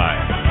next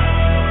time.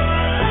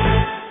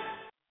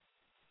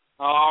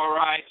 All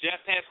right,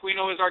 Jeff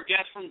Pasquino is our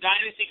guest from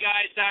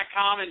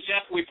dynastyguys.com. And,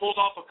 Jeff, we pulled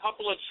off a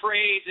couple of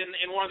trades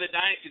in one of the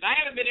dynasties. I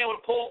haven't been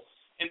able to pull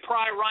and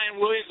pry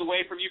Ryan Williams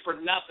away from you for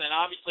nothing.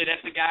 Obviously,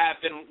 that's the guy I've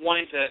been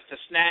wanting to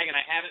snag, and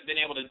I haven't been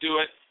able to do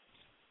it.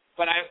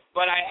 But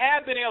I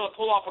have been able to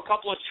pull off a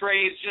couple of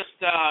trades just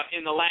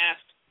in the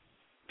last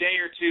day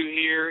or two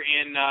here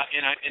in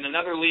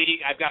another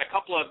league. I've got a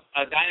couple of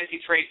dynasty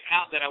trades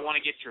out that I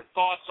want to get your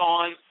thoughts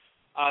on.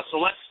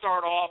 So let's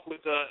start off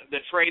with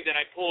the trade that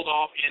I pulled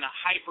off in a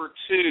Hyper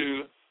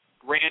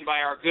 2 ran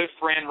by our good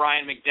friend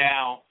Ryan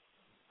McDowell.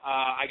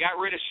 I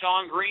got rid of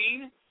Shonn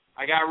Greene.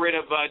 I got rid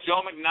of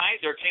Joe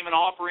McKnight. There came an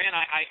offer in.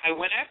 I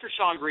went after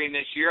Shonn Greene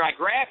this year. I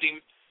grabbed him.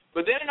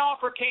 But then an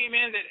offer came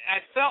in that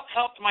I felt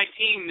helped my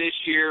team this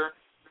year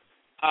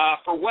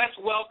for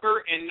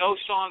Welker and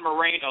Knowshon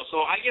Moreno.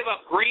 So I give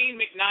up Greene,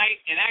 McKnight,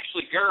 and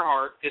actually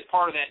Gerhardt is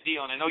part of that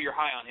deal, and I know you're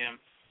high on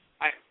him.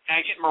 I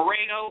get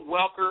Moreno,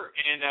 Welker,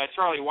 and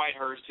Charlie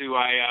Whitehurst, who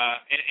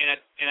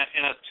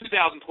in a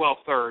 2012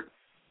 third.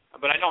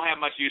 But I don't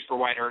have much use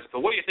for Whitehurst. But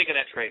what do you think of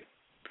that trade?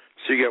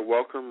 So you got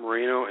Welker,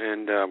 Moreno,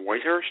 and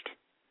Whitehurst?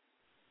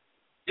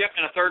 Yep,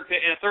 in a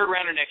third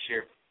rounder next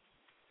year.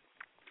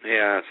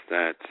 Yeah,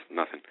 that's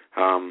nothing.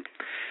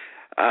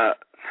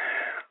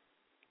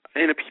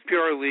 In a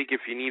PPR league,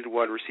 if you need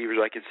wide receivers,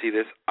 I can see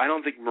this. I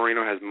don't think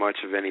Moreno has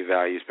much of any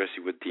value,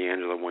 especially with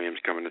D'Angelo Williams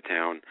coming to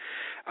town.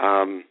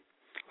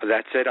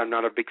 That said, I'm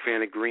not a big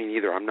fan of Greene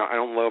either. I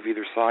don't love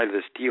either side of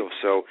this deal.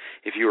 So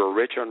if you were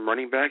rich on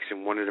running backs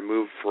and wanted to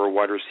move for a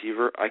wide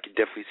receiver, I could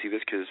definitely see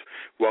this because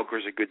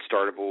Welker's a good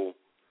startable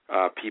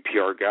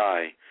PPR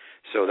guy.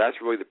 So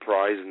that's really the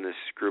prize in this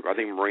group. I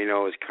think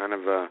Moreno is kind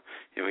of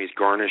he's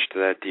garnished to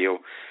that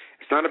deal.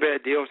 It's not a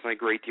bad deal. It's not a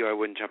great deal. I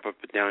wouldn't jump up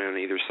and down on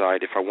either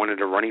side. If I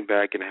wanted a running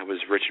back and I was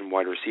rich in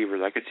wide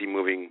receivers, I could see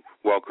moving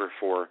Welker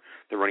for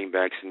the running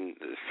backs and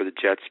for the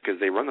Jets because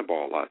they run the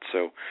ball a lot.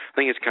 So I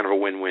think it's kind of a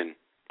win-win.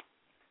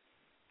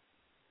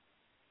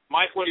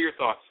 Mike, what are your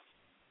thoughts?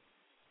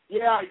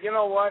 Yeah, you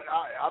know what?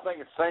 I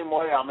think it's the same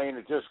way. I mean,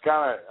 it's just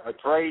kind of a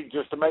trade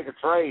just to make a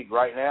trade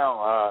right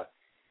now.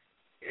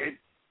 It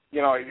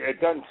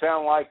doesn't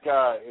sound like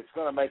it's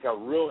going to make a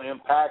real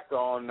impact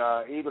on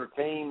either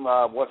team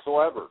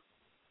whatsoever.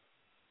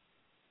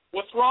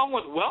 What's wrong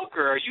with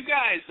Welker? You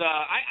guys,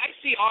 I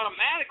see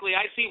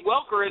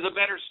Welker as a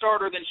better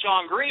starter than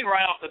Shonn Greene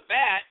right off the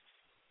bat.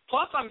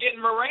 Plus, I'm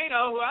getting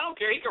Moreno, who I don't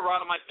care. He can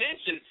run on my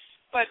bench.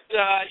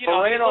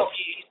 Moreno,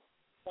 he's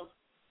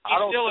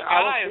still a guy.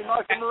 I don't see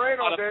much of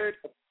Moreno, dude.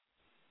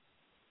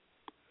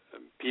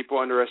 People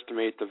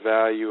underestimate the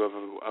value of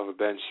a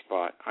bench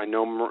spot. I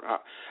know.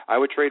 I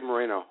would trade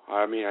Moreno.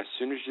 I mean, as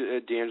soon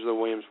as D'Angelo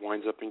Williams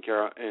winds up in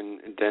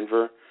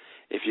Denver,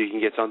 if you can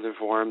get something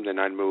for him, then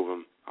I'd move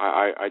him.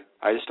 I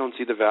just don't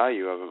see the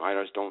value of him. I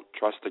just don't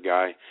trust the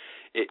guy.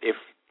 If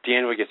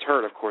D'Angelo gets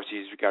hurt, of course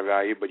he's got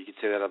value, but you could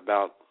say that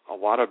about a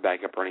lot of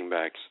backup running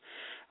backs.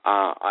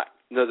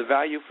 The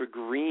value for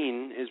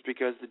Greene is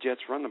because the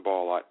Jets run the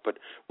ball a lot, but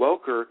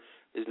Welker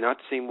is not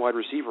the same wide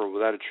receiver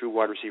without a true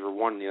wide receiver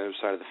one on the other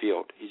side of the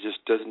field. He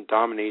just doesn't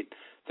dominate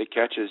the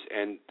catches,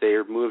 and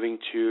they're moving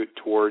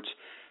towards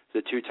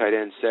the two tight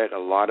end set.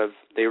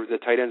 The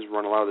tight ends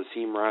run a lot of the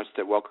seam routes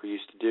that Welker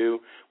used to do.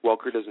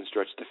 Welker doesn't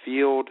stretch the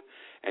field,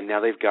 and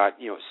now they've got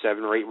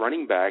 7 or 8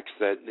 running backs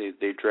that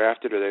they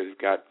drafted, or they've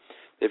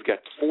got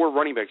 4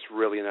 running backs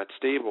really in that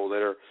stable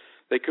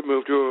they could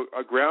move to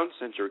a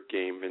ground-centric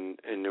game in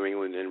New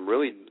England and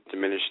really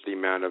diminish the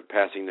amount of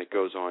passing that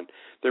goes on.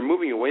 They're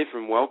moving away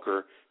from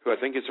Welker, who I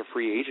think is a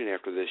free agent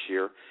after this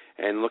year,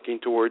 and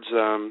looking towards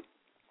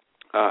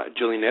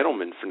Julian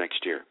Edelman for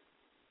next year.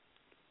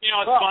 It's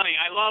funny.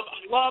 I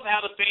love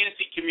how the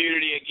fantasy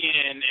community,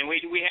 again, and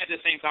we had the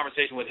same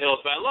conversation with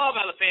Hills, but I love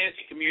how the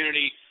fantasy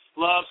community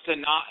loves to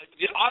not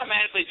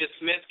automatically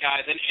dismiss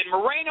guys. And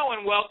Moreno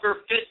and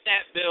Welker fit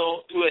that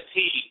bill to a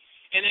T.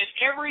 And then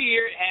every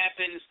year it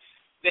happens,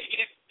 they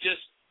get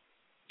just,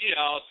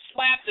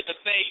 slapped in the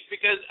face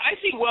because I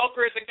see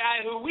Welker as a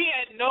guy who we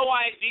had no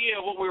idea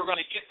what we were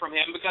going to get from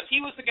him because he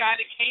was the guy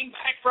that came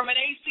back from an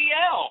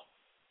ACL.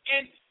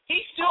 And he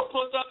still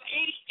puts up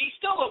he's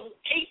still the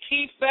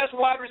 18th best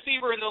wide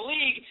receiver in the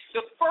league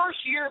the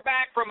first year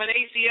back from an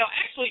ACL,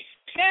 actually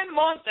 10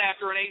 months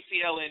after an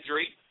ACL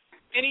injury.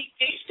 And he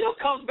still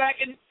comes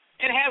back and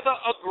has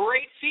a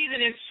great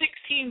season in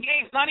 16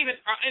 games, not even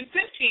in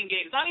 15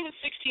 games, not even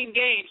 16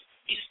 games.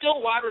 He's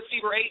still wide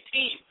receiver 18.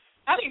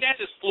 I think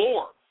that's his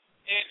floor.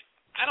 And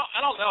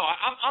I don't know.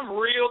 I'm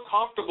real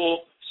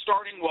comfortable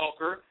starting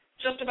Welker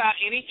just about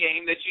any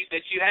game that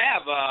you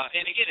have.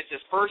 And again, it's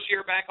his first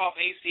year back off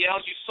ACL.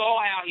 You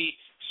saw how he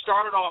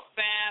started off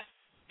fast.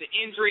 The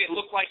injury, it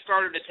looked like,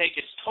 started to take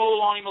its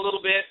toll on him a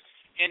little bit.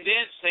 And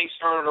then things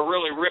started to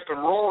really rip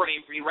and roar, and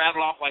he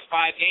rattled off like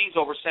 5 games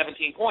over 17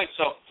 points.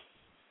 So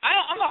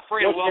I'm not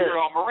afraid of Welker at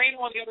all.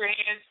 Moreno, on the other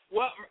hand,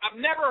 I've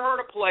never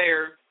heard a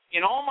player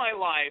in all my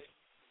life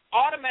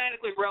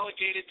automatically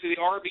relegated to the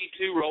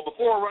RB2 role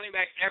before a running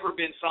back's ever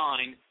been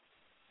signed.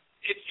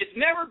 It's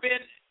never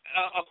been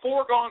a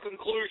foregone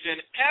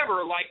conclusion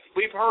ever like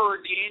we've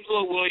heard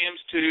D'Angelo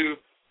Williams to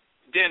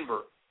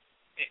Denver.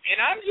 And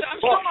I'm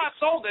still not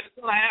sold that it's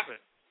going to happen.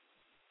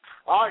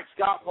 All right,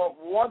 Scott. Well,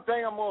 one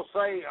thing I'm going to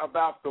say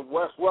about the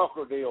Wes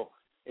Welker deal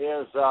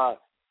is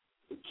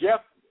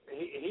Jeff,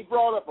 he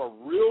brought up a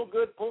real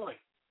good point.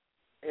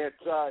 It's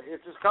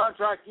his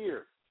contract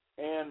year.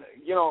 And,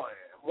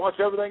 once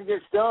everything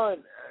gets done,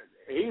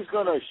 he's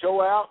going to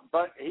show out,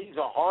 but he's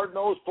a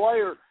hard-nosed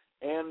player,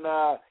 and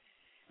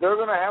they're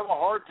going to have a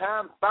hard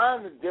time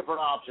finding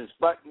different options.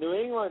 But New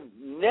England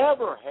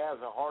never has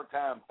a hard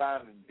time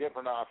finding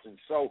different options.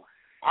 So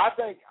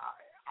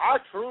I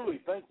truly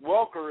think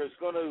Welker is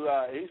going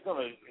to he's going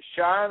to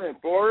shine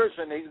and flourish,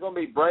 and he's going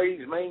to be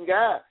Brady's main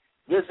guy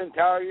this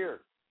entire year.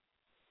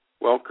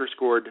 Welker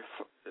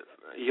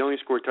he only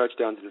scored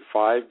touchdowns in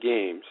 5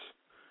 games,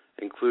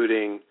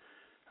 including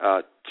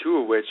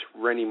 2 of which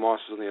Randy Moss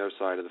was on the other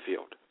side of the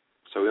field.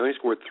 So he only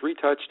scored 3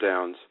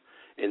 touchdowns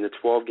in the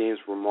 12 games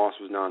where Moss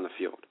was not on the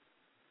field.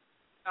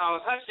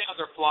 Oh,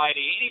 touchdowns are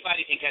flighty.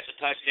 Anybody can catch a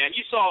touchdown.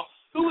 You saw,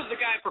 who was the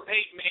guy for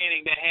Peyton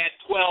Manning that had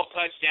 12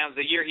 touchdowns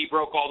the year he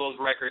broke all those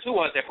records? Who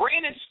was that?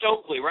 Brandon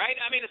Stokely, right?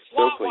 I mean, a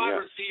slot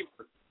wide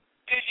receiver.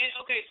 And,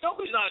 okay,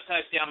 Stokely's not a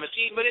touchdown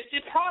machine, but it's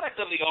the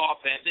product of the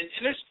offense.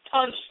 And there's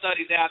tons of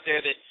studies out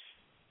there that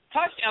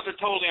touchdowns are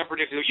totally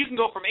unpredictable. You can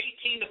go from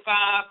 18 to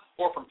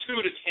 5 or from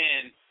 2 to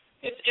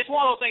 10. It's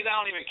one of those things I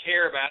don't even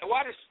care about.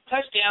 Why does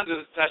touchdowns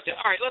is a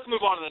touchdown? All right, let's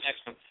move on to the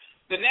next one.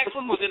 The next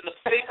one was in the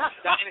Fitz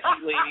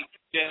Dynasty League.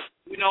 Yeah,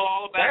 we know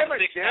all about the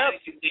Fitz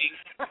Dynasty League.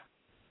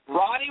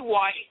 Roddy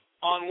White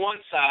on one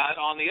side.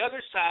 On the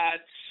other side,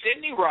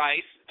 Sidney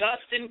Rice,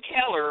 Dustin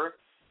Keller,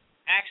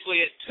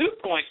 actually at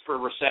 2 points per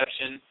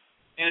reception,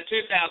 and a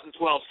 2012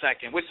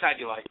 second. Which side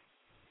do you like?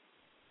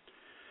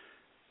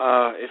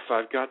 If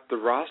I've got the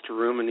roster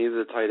room and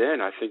either the tight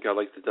end, I think I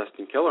like the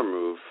Dustin Keller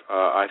move.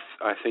 I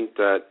think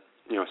that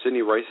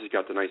Sidney Rice has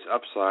got the nice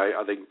upside.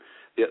 I think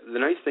the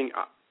nice thing.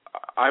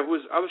 I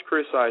was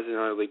criticized in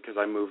our league because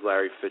I moved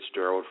Larry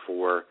Fitzgerald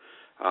for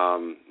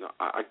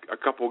a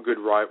couple of good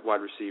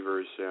wide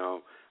receivers,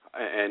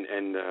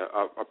 and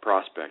a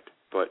prospect.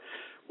 But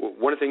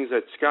one of the things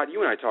that Scott,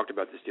 you and I talked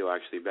about this deal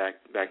actually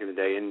back in the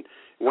day, and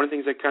one of the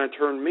things that kind of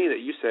turned me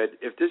that you said,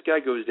 if this guy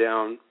goes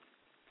down,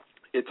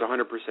 it's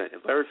 100%.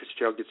 If Larry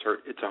Fitzgerald gets hurt,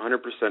 it's 100%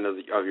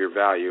 of your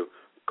value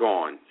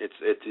gone.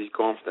 He's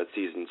gone for that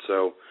season.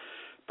 So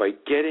by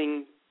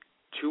getting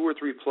 2 or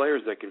 3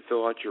 players that can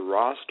fill out your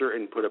roster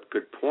and put up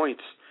good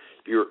points,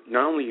 you're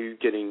not only are you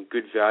getting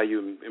good value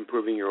and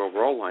improving your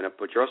overall lineup,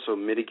 but you're also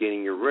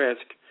mitigating your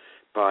risk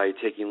by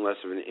taking less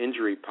of an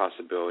injury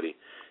possibility.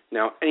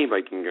 Now,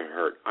 anybody can get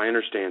hurt. I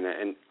understand that,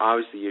 and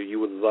obviously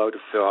you would love to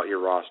fill out your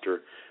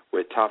roster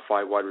with top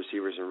 5 wide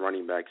receivers and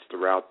running backs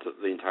throughout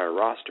the entire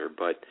roster.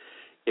 But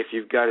if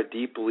you've got a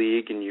deep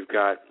league and you've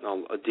got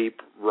a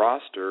deep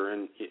roster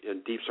and a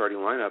deep starting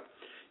lineup,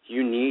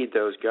 you need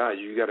those guys.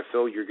 You got to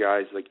fill your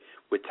guys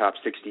with top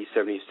 60,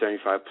 70,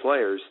 75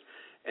 players,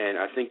 and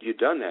I think you've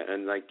done that.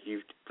 And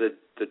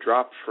the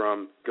drop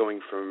from going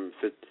from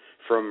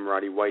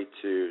Roddy White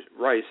to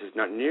Rice is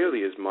not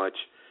nearly as much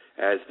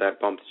as that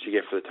bump that you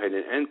get for the tight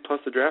end, and plus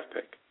the draft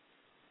pick.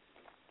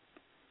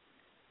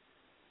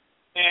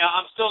 Yeah,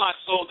 I'm still not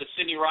sold that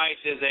Sidney Rice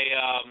is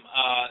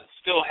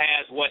still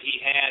has what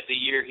he had the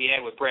year he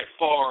had with Brett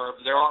Favre.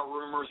 There are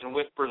rumors and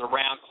whispers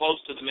around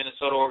close to the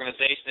Minnesota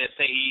organization that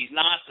say he's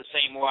not the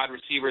same wide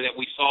receiver that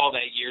we saw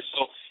that year.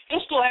 So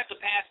he'll still have to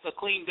pass the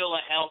clean bill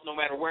of health no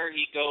matter where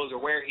he goes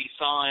or where he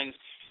signs,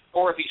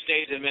 or if he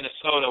stays in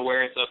Minnesota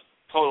where it's a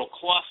total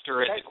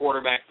cluster at the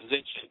quarterback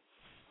position.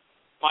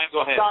 Mike,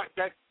 go ahead.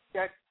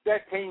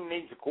 That team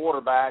needs a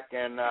quarterback,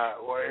 and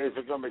is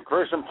it going to be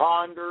Christian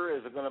Ponder?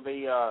 Is it going to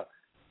be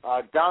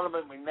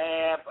Donovan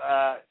McNabb?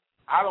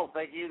 I don't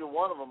think either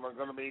one of them are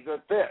going to be a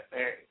good fit.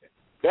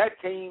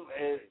 That team,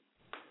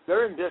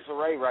 they're in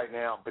disarray right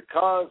now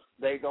because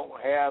they don't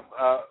have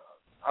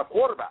a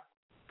quarterback.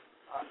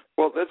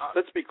 Well,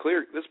 let's be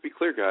clear. Let's be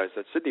clear, guys.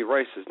 That Sidney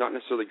Rice is not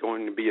necessarily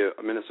going to be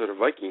a Minnesota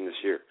Viking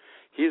this year.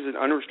 He's an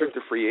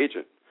unrestricted free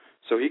agent,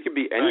 so he could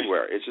be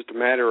anywhere. Right. It's just a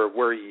matter of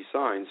where he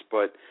signs.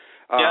 But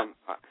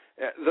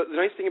the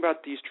nice thing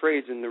about these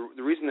trades, and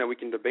the reason that we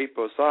can debate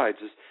both sides,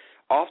 is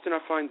often I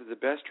find that the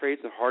best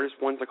trades, the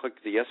hardest ones that click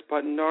the yes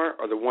button are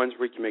the ones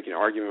where you can make an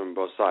argument on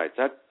both sides.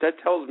 That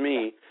tells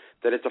me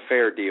that it's a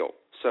fair deal.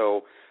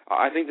 So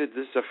I think that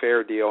this is a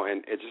fair deal,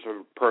 and it's just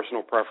a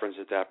personal preference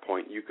at that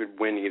point. You could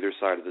win either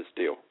side of this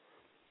deal.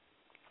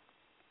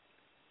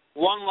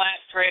 one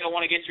last trade I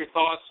want to get your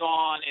thoughts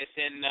on. It's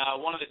in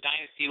one of the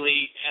Dynasty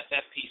League,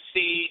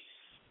 SFPC.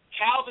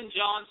 Calvin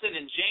Johnson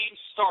and James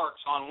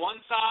Starks on one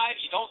side.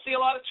 You don't see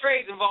a lot of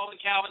trades involving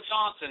Calvin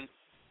Johnson,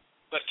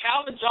 but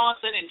Calvin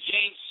Johnson and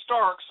James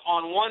Starks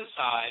on one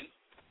side,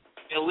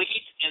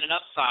 elite and an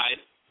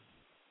upside,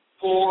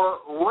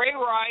 for Ray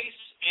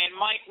Rice and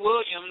Mike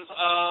Williams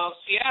of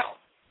Seattle.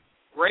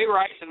 Ray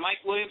Rice and Mike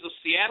Williams of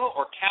Seattle,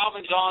 or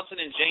Calvin Johnson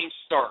and James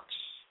Starks?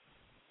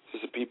 Is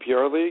this a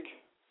PPR league?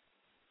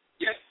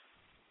 Yes.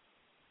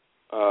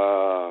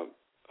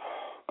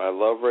 I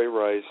love Ray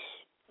Rice.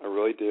 I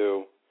really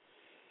do.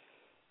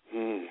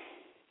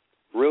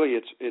 Really,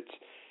 it's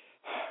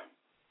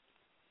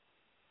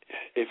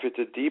if it's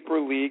a deeper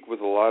league with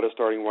a lot of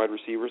starting wide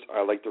receivers,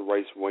 I like the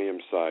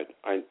Rice-Williams side.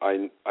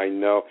 I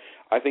know.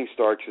 I think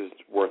Starks is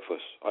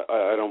worthless.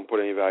 I don't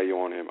put any value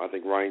on him. I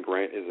think Ryan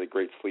Grant is a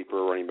great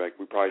sleeper running back.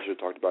 We probably should have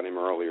talked about him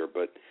earlier,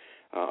 but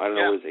I don't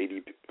know what his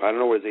ADP. I don't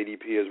know what his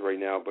ADP is right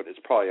now, but it's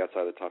probably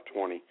outside the top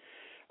 20.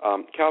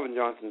 Calvin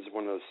Johnson is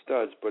one of those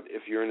studs, but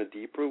if you're in a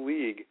deeper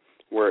league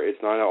where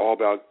it's not all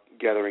about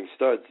gathering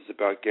studs, it's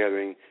about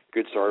gathering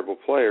good startable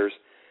players,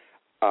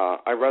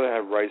 I'd rather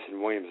have Rice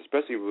and Williams,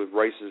 especially with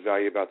Rice's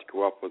value about to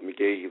go up with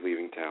McGahee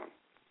leaving town.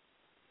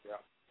 Yeah.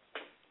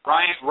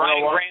 Ryan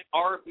Grant,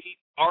 RB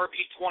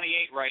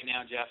 28 right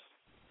now, Jeff.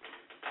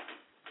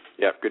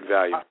 Yeah, good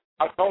value.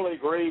 I totally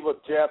agree with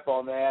Jeff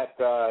on that.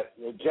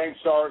 James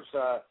Starks,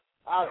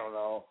 I don't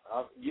know.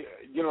 You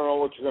don't know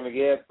what you're going to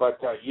get, but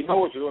you know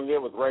what you're going to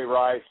get with Ray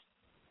Rice.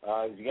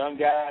 He's a young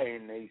guy,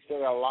 and he's still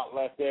got a lot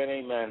left in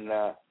him,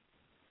 and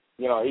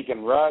he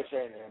can rush,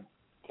 and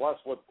plus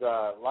with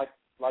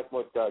like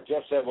what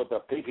Jeff said with the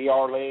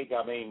PPR league,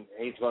 I mean,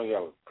 he's going to get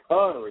a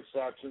ton of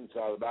receptions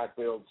out of the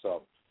backfield.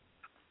 So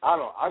I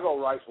don't know. I go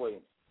Rice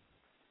Williams.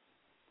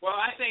 Well,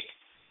 I think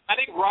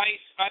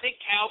Rice. I think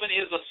Calvin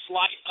is a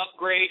slight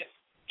upgrade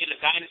in the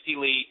Dynasty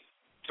League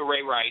to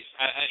Ray Rice.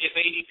 If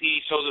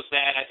ADP shows us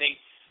that, I think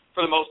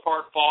for the most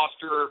part,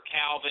 Foster,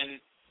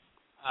 Calvin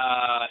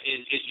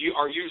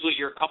are usually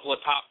your couple of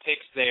top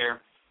picks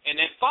there,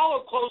 and then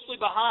followed closely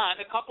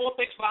behind, a couple of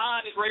picks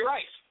behind, is Ray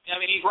Rice. I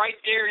mean, he's right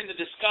there in the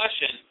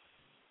discussion.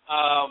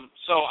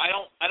 So I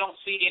don't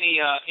see any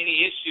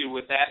issue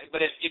with that.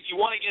 But if you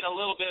want to get a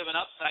little bit of an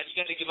upside, you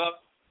got to give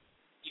up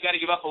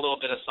a little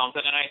bit of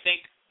something. And I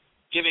think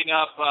giving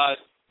up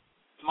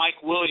Mike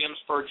Williams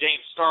for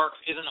James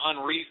Starks isn't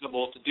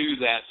unreasonable to do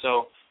that.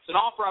 So it's an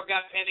offer I've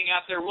got pending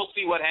out there. We'll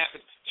see what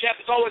happens. Jeff,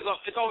 it's always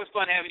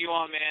fun having you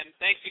on, man.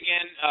 Thanks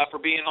again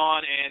for being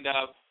on. And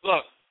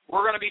look,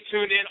 we're going to be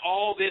tuned in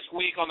all this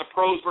week on the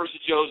Pros versus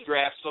Joes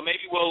draft. So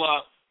maybe we'll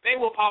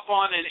pop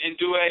on and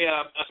do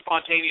a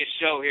spontaneous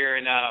show here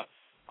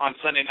on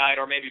Sunday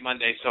night or maybe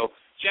Monday. So,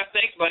 Jeff,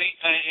 thanks, buddy,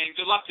 and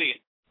good luck to you.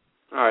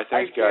 All right,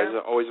 thanks, guys.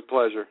 Jeff. Always a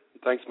pleasure.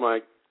 Thanks,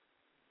 Mike.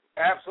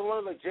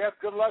 Absolutely, Jeff.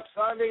 Good luck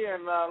Sunday,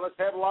 and let's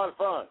have a lot of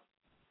fun.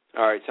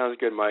 All right, sounds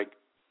good, Mike.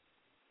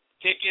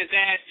 Kick his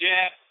ass,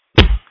 Jeff.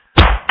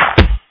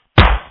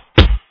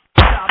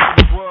 Top of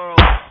the world.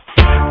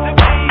 To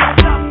be on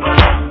top of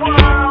the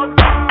world.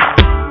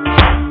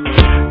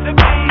 To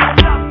be on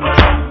top of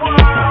the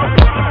world.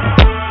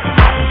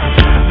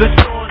 The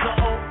stores are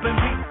open,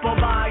 people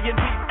buying,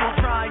 people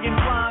trying,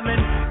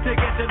 climbing to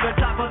get to the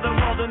top of the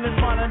world in this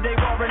modern day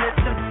war, and it's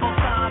simple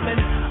Simon.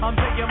 I'm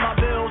paying my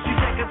bills, she's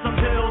taking some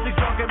pills, he's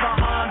drunk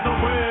behind the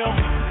wheel.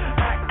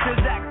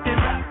 Actors acting,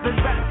 rappers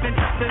rapping,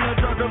 trapped in a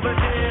drug of a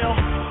deal.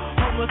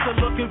 Homeless are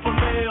looking for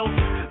meals,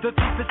 the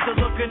thief is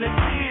still looking to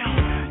steal.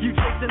 You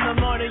chasing the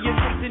money, you're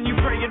chasing, you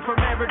praying for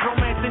marriage,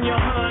 romance, and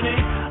your honey.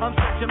 I'm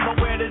searching, but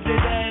where does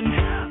it end?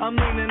 I'm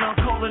leaning on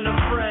calling a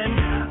friend.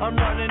 I'm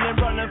running and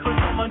running for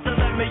someone to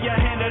lend me a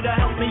hand or to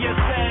help me.